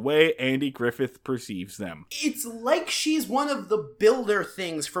than the way Andy Griffith perceives them. It's like she's one of the builder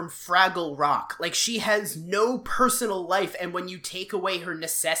things from Fraggle Rock. Like, she has no personal life, and when you take away her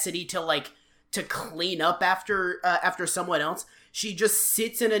necessity to clean up after someone else, she just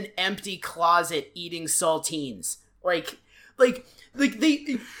sits in an empty closet eating saltines. They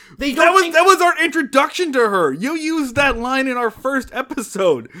don't. That was our introduction to her. You used that line in our first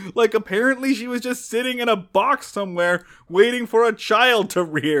episode. Like, apparently she was just sitting in a box somewhere waiting for a child to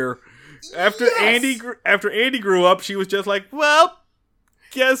rear. After Andy grew up, she was just like, well,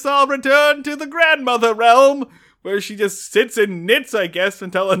 guess I'll return to the grandmother realm, where she just sits and knits, I guess,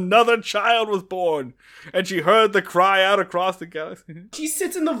 until another child was born. And she heard the cry out across the galaxy. She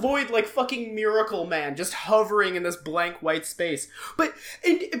sits in the void like fucking Miracle Man, just hovering in this blank white space. But,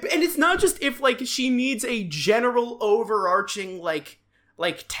 and it's not just if, like, she needs a general overarching, like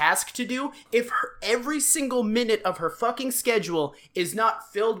task to do. If every single minute of her fucking schedule is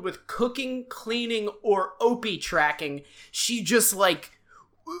not filled with cooking, cleaning, or Opie tracking, she just,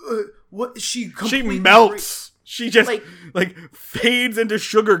 she melts. She just, fades into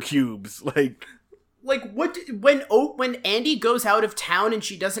sugar cubes. When Andy goes out of town and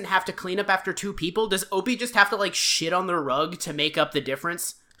she doesn't have to clean up after two people, does Opie just have to, shit on the rug to make up the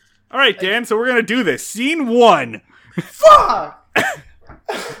difference? All right, Dan, so we're going to do this. Scene 1. Fuck!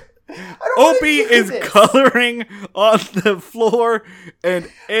 Opie is coloring on the floor, and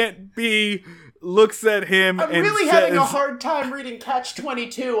Aunt B looks at him and I'm really says, having a hard time reading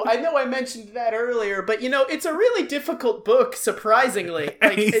Catch-22. I know I mentioned that earlier, but, it's a really difficult book, surprisingly.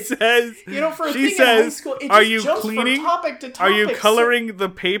 He says, for a she thing says, in high school, it are just you jumps cleaning? From topic to topic. Are you coloring the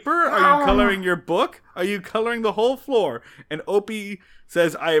paper? Are you coloring your book? Are you coloring the whole floor? And Opie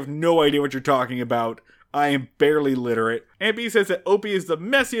says, I have no idea what you're talking about. I am barely literate. Aunt B says that Opie is the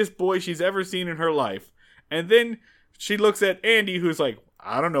messiest boy she's ever seen in her life. And then she looks at Andy, who's like,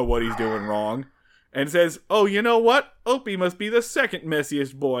 I don't know what he's doing wrong. And says, oh, you know what? Opie must be the second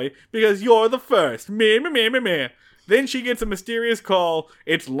messiest boy, because you're the first. Meh, meh, meh, meh, meh. Then she gets a mysterious call.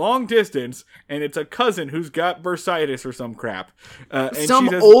 It's long distance, and it's a cousin who's got bursitis or some crap. And some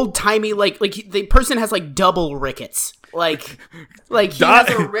she says, old-timey, like the person has, like, double rickets. Like he has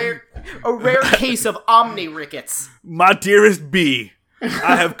a rare case of omni-rickets. My dearest B,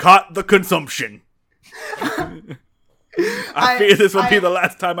 I have caught the consumption. I fear this will be the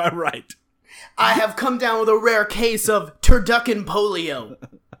last time I write. I have come down with a rare case of Terducken polio.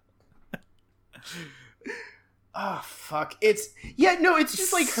 Oh, fuck. It's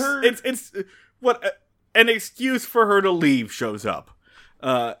just like her. It's what an excuse for her to leave shows up.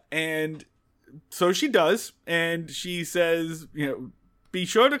 And so she does, and she says, be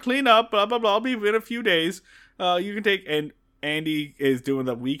sure to clean up, blah, blah, blah, I'll be in a few days. You can take, and Andy is doing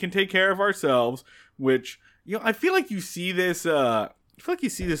the we can take care of ourselves, which, I feel like you see this, this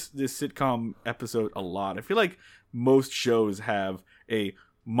sitcom episode a lot. I feel like most shows have a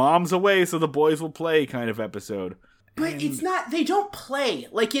mom's away so the boys will play kind of episode. But it's not, they don't play.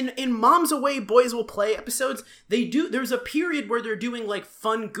 Like in Mom's Away, Boys Will Play episodes, there's a period where they're doing like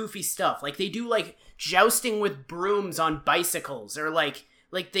fun, goofy stuff. Like they do like jousting with brooms on bicycles, or like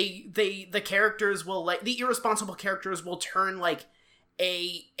the characters will, like, the irresponsible characters will turn like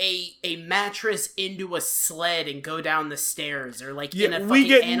a mattress into a sled and go down the stairs, or like in a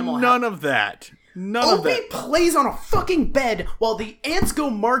fucking animal house. None of that. Opie plays on a fucking bed while the Ants Go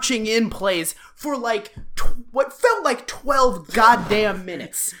Marching In plays for like what felt like 12 goddamn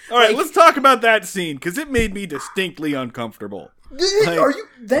minutes. All right, let's talk about that scene, because it made me distinctly uncomfortable.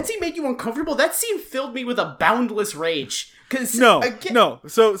 That scene made you uncomfortable? That scene filled me with a boundless rage. No.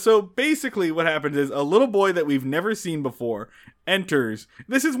 So basically what happens is a little boy that we've never seen before enters.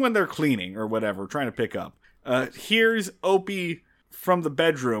 This is when they're cleaning or whatever, trying to pick up. Here's Opie from the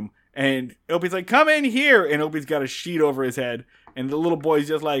bedroom, and Opie's like, come in here. And Opie's got a sheet over his head, and the little boy's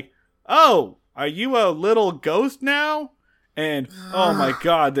just like, oh, are you a little ghost now? And oh my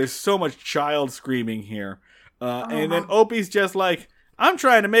god, there's so much child screaming here. And then Opie's just like, I'm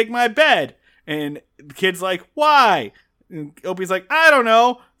trying to make my bed. And the kid's like, why? And Opie's like, I don't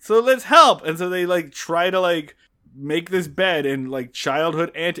know, so let's help. And so they like try to like make this bed, and like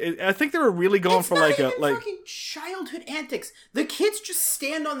childhood I think they were really going for like fucking childhood antics. The kids just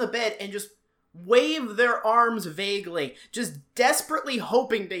stand on the bed and just wave their arms vaguely, just desperately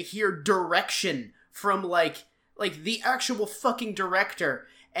hoping to hear direction from like the actual fucking director.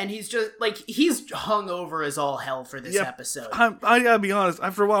 And he's just like, he's hungover as all hell for this episode. I gotta be honest,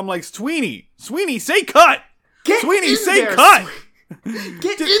 after a while I'm like, Sweeney, say cut. Sweeney, say cut.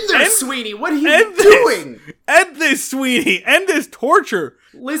 Get in there, Sweeney. What are you doing? End this, Sweeney. End this torture.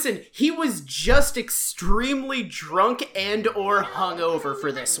 Listen, he was just extremely drunk and or hungover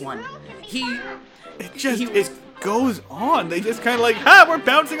for this one. It goes on. They just kind of like, we're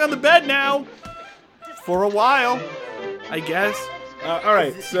bouncing on the bed now. For a while, I guess. All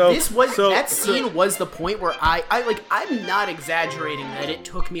right, that scene was the point where I'm not exaggerating that it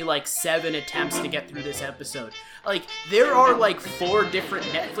took me like 7 attempts to get through this episode. Like, there are like 4 different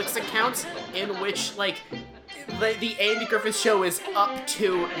Netflix accounts in which like the Andy Griffith Show is up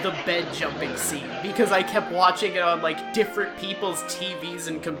to the bed jumping scene, because I kept watching it on like different people's TVs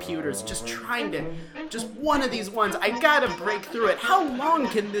and computers, just one of these ones. I gotta break through it. How long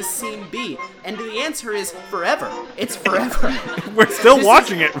can this scene be? And the answer is forever. It's forever. We're still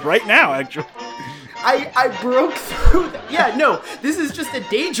watching it right now, actually. I broke through this is just a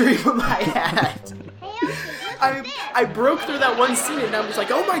daydream I had. I broke through that one scene and I was like,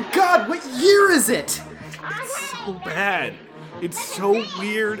 oh my god, what year is it? It's so bad. It's so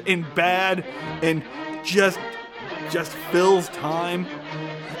weird and bad and just fills time.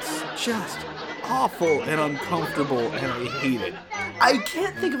 It's just awful and uncomfortable, and I hate it. I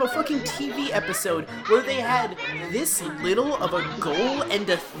can't think of a fucking TV episode where they had this little of a goal and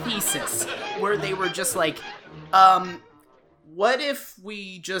a thesis, where they were just like, what if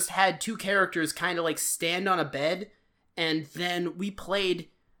we just had 2 characters kind of like stand on a bed, and then we played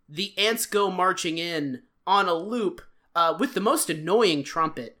The Ants Go Marching In on a loop with the most annoying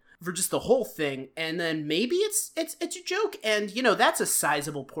trumpet for just the whole thing, and then maybe it's a joke, and that's a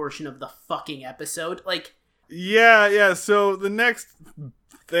sizable portion of the fucking episode. Like, yeah. So the next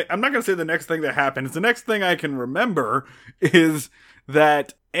thing, I'm not gonna say the next thing that happens. The next thing I can remember is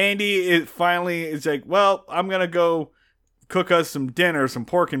that Andy is like, well, I'm gonna go cook us some dinner, some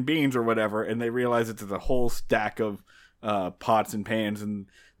pork and beans or whatever, and they realize it's a whole stack of pots and pans, and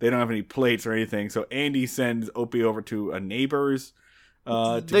they don't have any plates or anything. So Andy sends Opie over to a neighbor's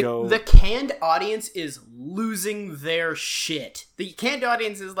to go. The canned audience is losing their shit. The canned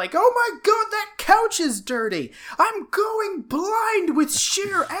audience is like, oh my god, that couch is dirty. I'm going blind with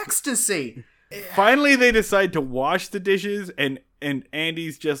sheer ecstasy. finally they decide to wash the dishes, and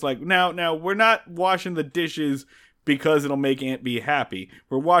Andy's just like, now we're not washing the dishes because it'll make Aunt B happy.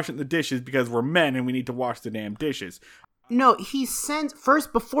 We're washing the dishes because we're men and we need to wash the damn dishes. No, he sends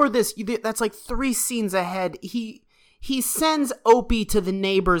first before this. That's like 3 scenes ahead. He sends Opie to the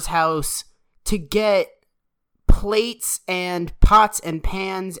neighbor's house to get plates and pots and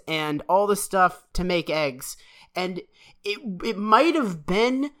pans and all the stuff to make eggs. And it might have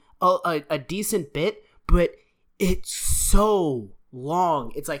been a decent bit, but it's so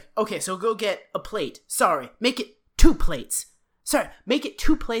long. It's like, okay, so go get a plate. Sorry, make it 2 plates. Sorry, make it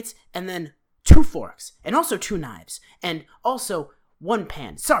 2 plates and then 2 forks and also 2 knives and also 1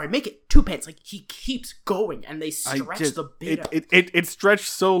 pan. Sorry, make it 2 pans. Like, he keeps going and they stretch the bit out. It stretched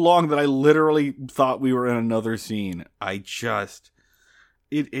so long that I literally thought we were in another scene.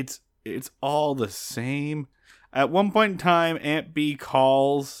 It's all the same. At one point in time, Aunt B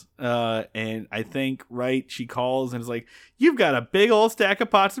calls, and I think, she calls and is like, "You've got a big old stack of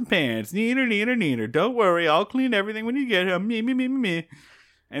pots and pans. Neener. Don't worry, I'll clean everything when you get home. Me.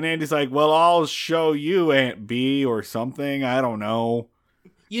 And Andy's like, "Well, I'll show you, Aunt B," or something. I don't know.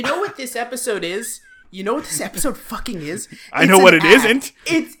 You know what this episode is? You know what this episode fucking is? I know what it isn't.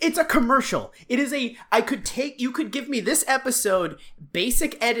 It's a commercial. It is you could give me this episode,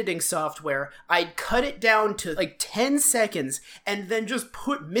 basic editing software, I'd cut it down to like 10 seconds, and then just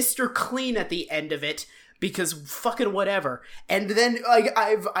put Mr. Clean at the end of it, because fucking whatever. And then like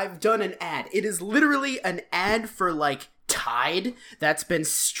I've done an ad. It is literally an ad for like Tide that's been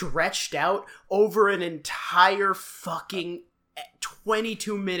stretched out over an entire fucking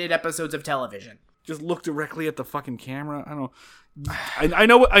 22-minute episodes of television. Just look directly at the fucking camera. I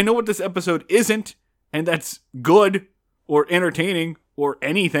don't. I know what this episode isn't, and that's good or entertaining or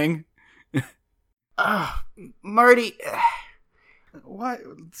anything. Marty. What?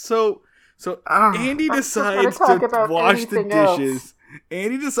 So Andy decides to wash the dishes.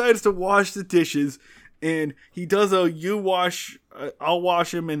 Andy decides to wash the dishes, and he does a "you wash, I'll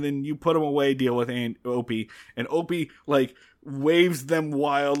wash him, and then you put him away" deal with Opie, and Opie like waves them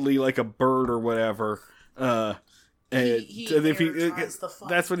wildly like a bird or whatever. That's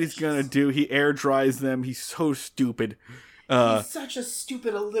what he's gonna do. He air dries them. He's so stupid. He's such a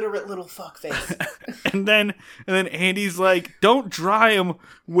stupid, illiterate little fuckface. and then Andy's like, "Don't dry him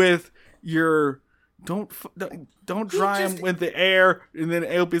with your." Don't dry him with the air. And then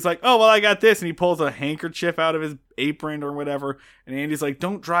Opie's like, "Oh, well, I got this." And he pulls a handkerchief out of his apron or whatever. And Andy's like,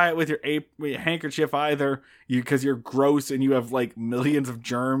 "Don't dry it with your handkerchief either, because you're gross and you have like millions of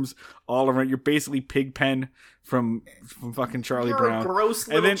germs all around. You're basically Pigpen from fucking Charlie Brown. You're a gross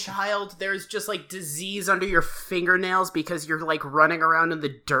little child. There's just like disease under your fingernails because you're like running around in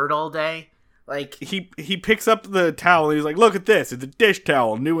the dirt all day." Like he picks up the towel and he's like, "Look at this. It's a dish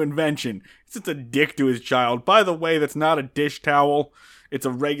towel, new invention." It's just a dick to his child. By the way, that's not a dish towel. It's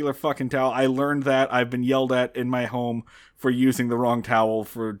a regular fucking towel. I learned that. I've been yelled at in my home for using the wrong towel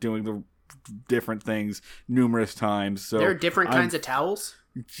for doing the different things numerous times. So there are different kinds of towels?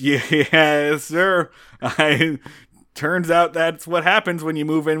 Yes, sir. Turns out that's what happens when you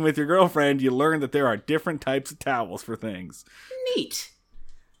move in with your girlfriend. You learn that there are different types of towels for things. Neat.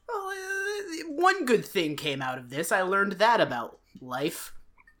 Well, one good thing came out of this. I learned that about life.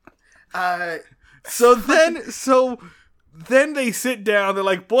 So then they sit down. They're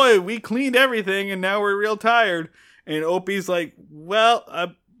like, "Boy, we cleaned everything, and now we're real tired." And Opie's like, "Well,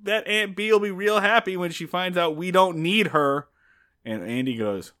 I bet Aunt B will be real happy when she finds out we don't need her." And Andy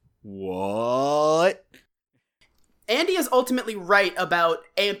goes, "What?" Andy is ultimately right about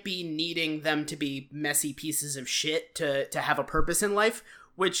Aunt B needing them to be messy pieces of shit to have a purpose in life,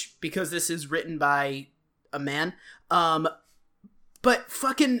 which, because this is written by a man, but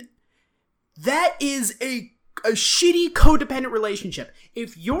fucking, that is a shitty codependent relationship.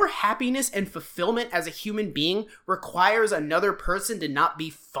 If your happiness and fulfillment as a human being requires another person to not be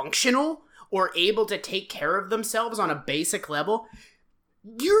functional or able to take care of themselves on a basic level,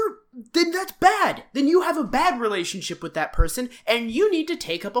 then that's bad. Then you have a bad relationship with that person, and you need to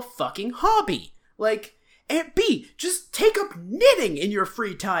take up a fucking hobby. Like, Aunt B, just take up knitting in your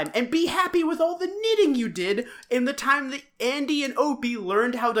free time and be happy with all the knitting you did in the time that Andy and Opie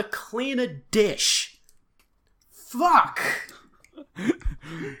learned how to clean a dish. Fuck.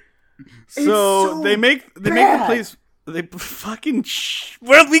 So they make the place. They fucking.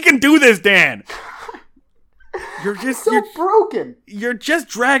 Well, we can do this, Dan. You're broken. You're just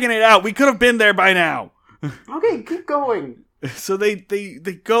dragging it out. We could have been there by now. Okay, keep going. So they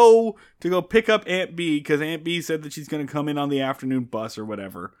go pick up Aunt B because Aunt B said that she's going to come in on the afternoon bus or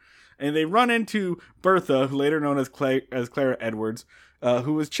whatever. And they run into Bertha, later known as Clara Edwards,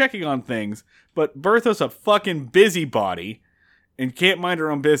 who was checking on things. But Bertha's a fucking busybody and can't mind her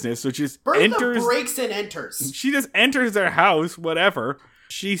own business. So she just breaks and enters. She just enters their house, whatever.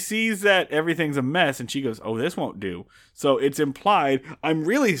 She sees that everything's a mess and she goes, oh, this won't do. So it's implied. I'm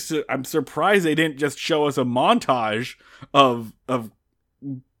surprised they didn't just show us a montage of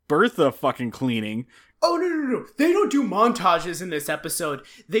Bertha fucking cleaning. Oh, no. They don't do montages in this episode.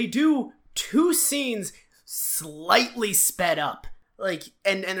 They do 2 scenes slightly sped up. Like,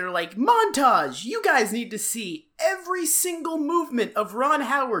 and they're like, montage! You guys need to see every single movement of Ron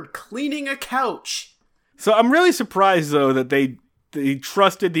Howard cleaning a couch. So I'm really surprised, though, that they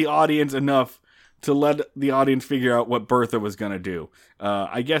trusted the audience enough to let the audience figure out what Bertha was going to do.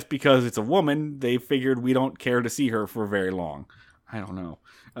 I guess because it's a woman, they figured we don't care to see her for very long. I don't know.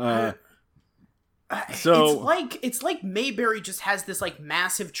 So it's like Mayberry just has this like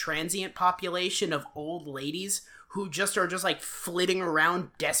massive transient population of old ladies who just are just like flitting around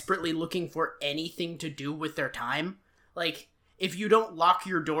desperately looking for anything to do with their time. Like, if you don't lock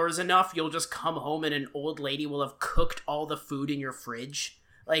your doors enough, you'll just come home and an old lady will have cooked all the food in your fridge.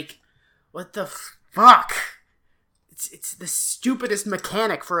 Like, what the fuck? It's the stupidest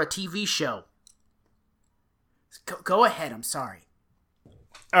mechanic for a TV show. Go ahead, I'm sorry.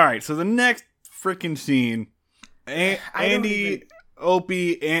 All right, so the next freaking scene, Andy,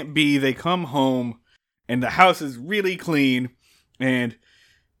 Opie, Aunt B, they come home, and the house is really clean, and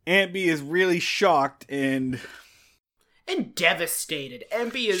Aunt B is really shocked and devastated.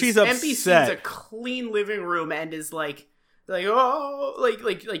 She's upset. Aunt B sees a clean living room and is like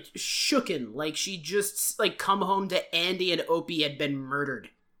shooken, like she just like come home to Andy and Opie had been murdered.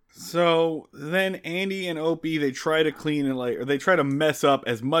 So then Andy and Opie, they try to clean and or they try to mess up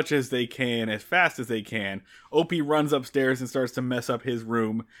as much as they can, as fast as they can. Opie runs upstairs and starts to mess up his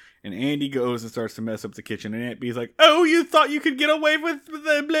room, and Andy goes and starts to mess up the kitchen. And Aunt B's like, "Oh, you thought you could get away with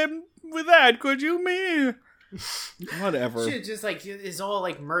that, could you, me?" Whatever. She just like is all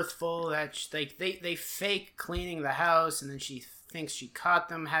like mirthful that like they fake cleaning the house, and then she thinks she caught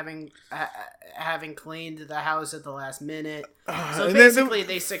them having cleaned the house at the last minute. So basically,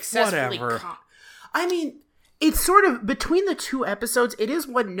 they successfully. I mean, it's sort of between the 2 episodes. It is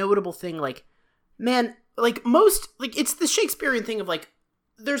one notable thing. Like, man, like most, like it's the Shakespearean thing of like,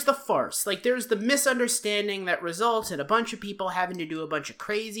 there's the farce. Like, there's the misunderstanding that results in a bunch of people having to do a bunch of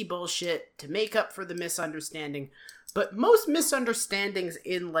crazy bullshit to make up for the misunderstanding. But most misunderstandings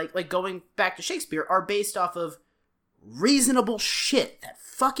in like going back to Shakespeare are based off of reasonable shit that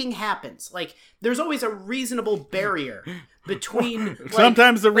fucking happens. Like, there's always a reasonable barrier between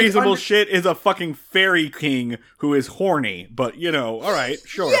sometimes the reasonable shit is a fucking fairy king who is horny, but you know, all right,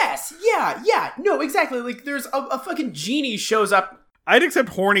 sure. Yes, yeah, no, exactly. Like, there's a fucking genie shows up. I'd accept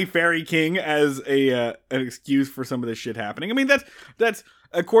horny fairy king as an excuse for some of this shit happening. I mean, that's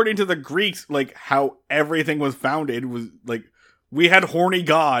according to the Greeks, like how everything was founded was like we had horny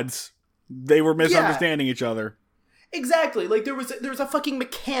gods. They were misunderstanding each other. Exactly. Like, there was a fucking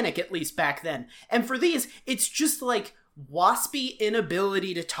mechanic, at least back then. And for these, it's just, like, waspy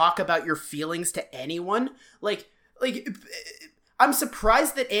inability to talk about your feelings to anyone. Like, I'm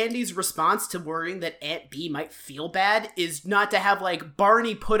surprised that Andy's response to worrying that Aunt B might feel bad is not to have, like,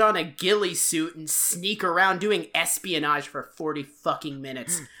 Barney put on a ghillie suit and sneak around doing espionage for 40 fucking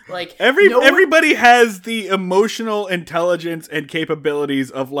minutes. Like, everybody has the emotional intelligence and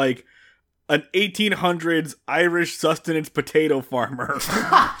capabilities of, like, an 1800s Irish sustenance potato farmer.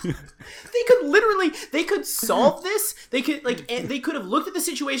 They could solve this. They could have looked at the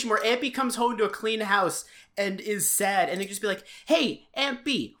situation where Aunt B comes home to a clean house and is sad, and they just be like, "Hey, Aunt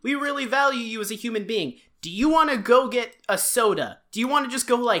B, we really value you as a human being. Do you want to go get a soda? Do you want to just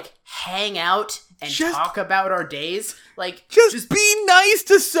go like hang out and talk about our days? Like, just be nice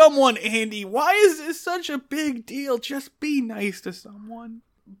to someone, Andy. Why is this such a big deal? Just be nice to someone."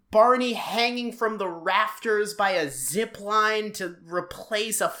 Barney hanging from the rafters by a zip line to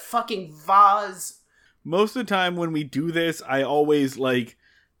replace a fucking vase. Most of the time when we do this, I always like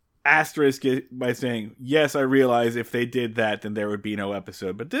asterisk it by saying, yes, I realize if they did that, then there would be no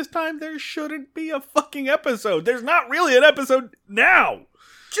episode. But this time there shouldn't be a fucking episode. There's not really an episode now.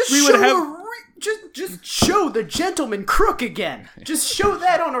 Just show the gentleman crook again. Just show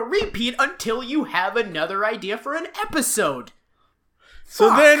that on a repeat until you have another idea for an episode. So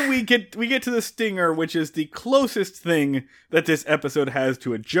then we get to the stinger, which is the closest thing that this episode has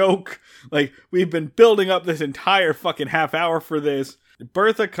to a joke. Like, we've been building up this entire fucking half hour for this.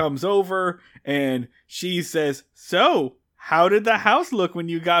 Bertha comes over and she says, "So, how did the house look when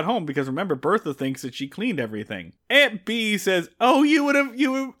you got home? Because remember, Bertha thinks that she cleaned everything. Aunt B says, oh,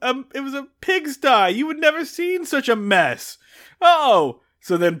 it was a pigsty. You would never seen such a mess. Oh,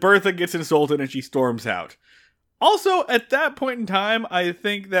 so then Bertha gets insulted and she storms out. Also, at that point in time, I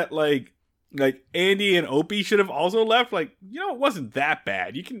think that like Andy and Opie should have also left. Like, it wasn't that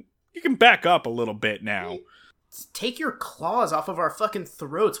bad. You can back up a little bit now. Take your claws off of our fucking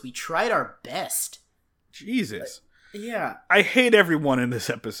throats. We tried our best. Jesus. Yeah. I hate everyone in this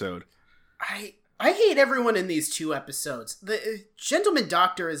episode. I hate everyone in these 2 episodes. The Gentleman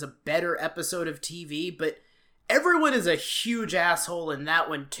Doctor is a better episode of TV, but everyone is a huge asshole in that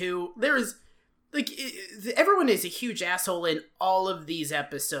one too. Everyone is a huge asshole in all of these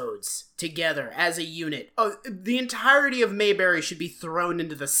episodes together as a unit. Oh, the entirety of Mayberry should be thrown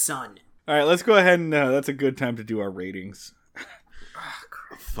into the sun. All right, let's go ahead and that's a good time to do our ratings.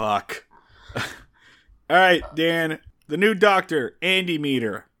 Fuck. All right, Dan, the new Doctor, Andy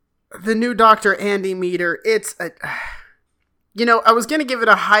Meter. The new Doctor, Andy Meter, it's a... I was going to give it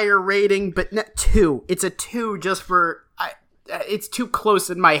a higher rating, but 2. It's a 2 just for... it's too close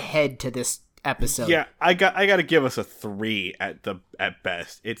in my head to this episode. Yeah, I got to give us a 3 at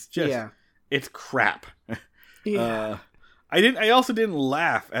best. It's just... It's crap. Yeah. I also didn't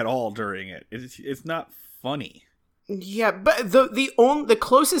laugh at all during it. It's not funny. Yeah, but the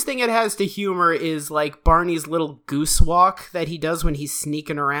closest thing it has to humor is like Barney's little goose walk that he does when he's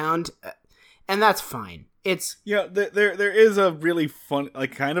sneaking around, and that's fine. It's there is a really fun,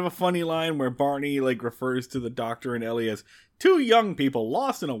 like kind of a funny line where Barney like refers to the Doctor and Ellie as 2 young people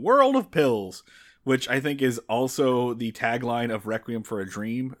lost in a world of pills, which I think is also the tagline of Requiem for a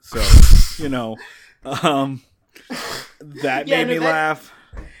Dream. So that made me laugh.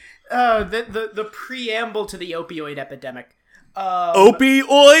 The preamble to the opioid epidemic.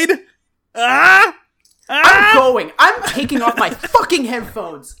 Opioid? I'm taking off my fucking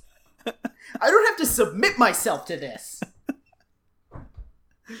headphones. I don't have to submit myself to this.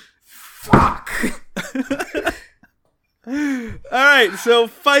 Fuck. Alright, so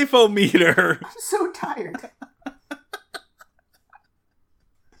FIFO-meter. I'm so tired.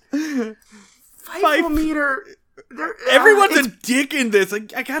 FIFO-meter. Everyone's a dick in this. I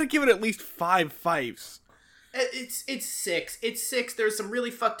gotta give it at least 5 fifes. It's 6. It's 6. There's some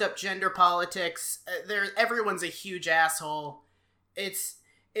really fucked up gender politics. Everyone's a huge asshole. It's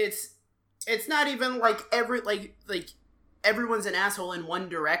not even like everyone's an asshole in one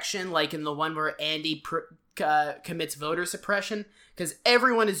direction, like in the one where Andy commits voter suppression, because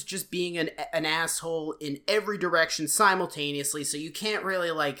everyone is just being an asshole in every direction simultaneously. So you can't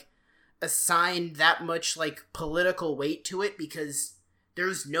really like assign that much like political weight to it because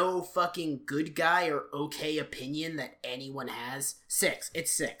there's no fucking good guy or okay opinion that anyone has. 6.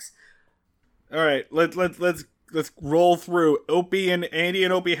 It's 6. All right, let's roll through Opie and Andy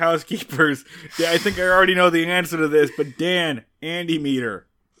and Opie housekeepers. Yeah, I think I already know the answer to this, but Dan, Andy meter.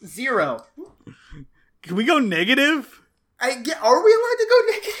 0. Can we go negative? Are we allowed to go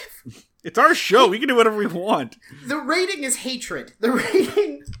negative? It's our show. We can do whatever we want. The rating is hatred. The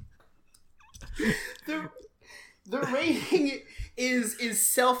rating is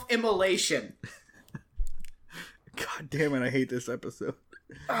self-immolation. God damn it! I hate this episode.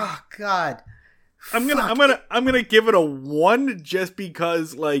 Oh God. I'm gonna give it a 1 just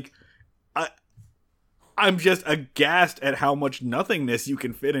because like I'm just aghast at how much nothingness you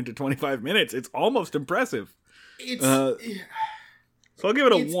can fit into 25 minutes. It's almost impressive. So I'll give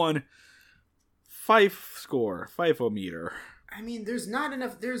it a 1. FIFO-meter. I mean, there's not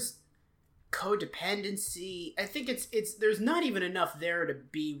enough. There's codependency. I think it's there's not even enough there to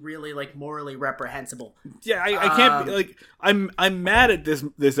be really like morally reprehensible. Yeah, I can't be like I'm mad at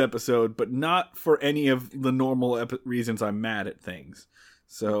this episode, but not for any of the normal reasons I'm mad at things.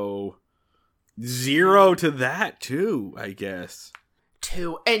 So 0 to that too, I guess.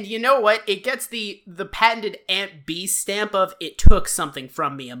 2. And you know what? It gets the patented Aunt B stamp of it took something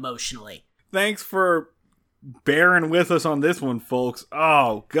from me emotionally. Thanks for bearing with us on this one, folks.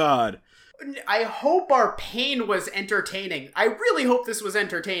 Oh God. I hope our pain was entertaining. I really hope this was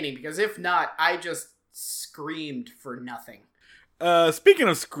entertaining, because if not, I just screamed for nothing. Speaking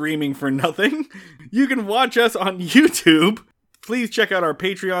of screaming for nothing, you can watch us on YouTube. Please check out our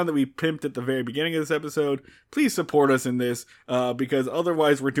Patreon that we pimped at the very beginning of this episode. Please support us in this, because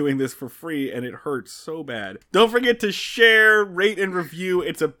otherwise we're doing this for free and it hurts so bad. Don't forget to share, rate, and review.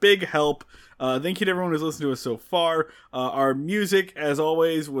 It's a big help. Thank you to everyone who's listened to us so far. Our music, as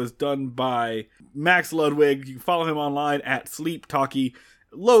always, was done by Max Ludwig. You can follow him online at Sleep Talkie.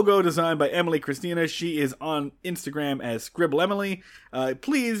 Logo designed by Emily Christina. She is on Instagram as Scribble Emily.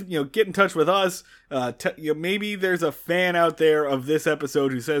 Please, get in touch with us. Maybe there's a fan out there of this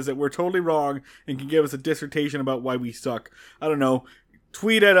episode who says that we're totally wrong and can give us a dissertation about why we suck. I don't know.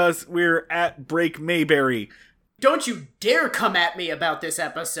 Tweet at us. We're at Break Mayberry. Don't you dare come at me about this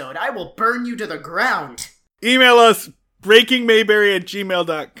episode. I will burn you to the ground. Email us,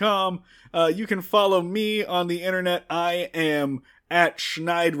 breakingmayberry@gmail.com. You can follow me on the internet. I am at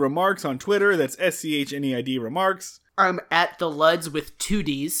Schneid Remarks on Twitter. That's SCHNEID Remarks. I'm at the Luds with 2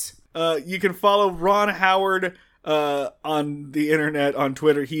 Ds. You can follow Ron Howard on the internet on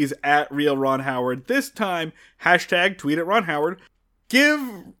Twitter. He's at Real Ron Howard. This time, hashtag tweet at Ron Howard. Give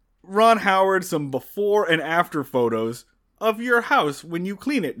Ron Howard some before and after photos of your house when you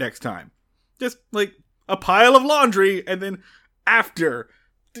clean it next time. Just like a pile of laundry and then after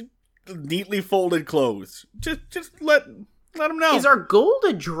neatly folded clothes. Just let him know. Is our goal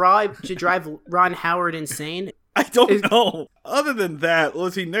to drive Ron Howard insane? I don't know. Other than that,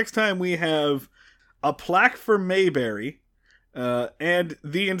 let's see. Next time we have a plaque for Mayberry and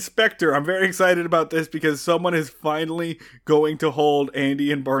the inspector. I'm very excited about this because someone is finally going to hold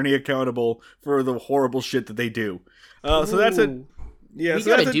Andy and Barney accountable for the horrible shit that they do. So that's it. Yeah, we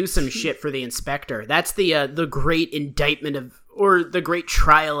gotta do some shit for the inspector. That's the great indictment or the great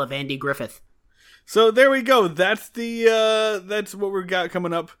trial of Andy Griffith. So there we go. That's that's what we've got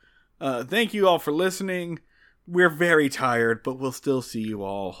coming up. Thank you all for listening. We're very tired, but we'll still see you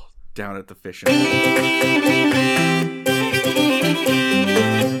all down at the fishing.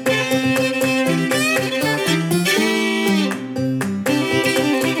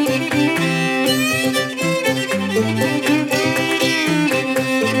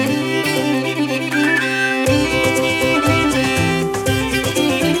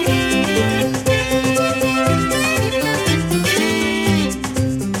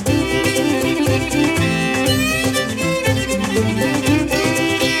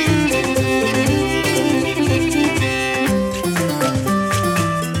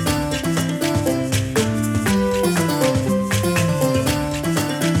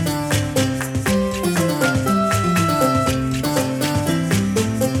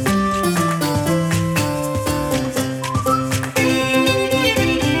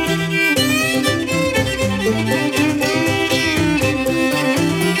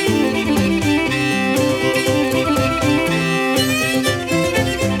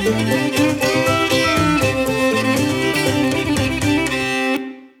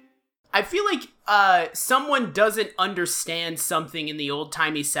 I feel like someone doesn't understand something in the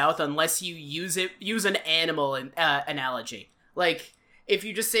old-timey South unless you use an animal analogy. Like, if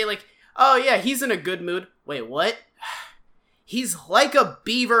you just say, like, oh yeah, he's in a good mood. Wait, what? He's like a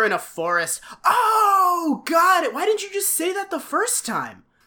beaver in a forest. Oh, got it. Why didn't you just say that the first time?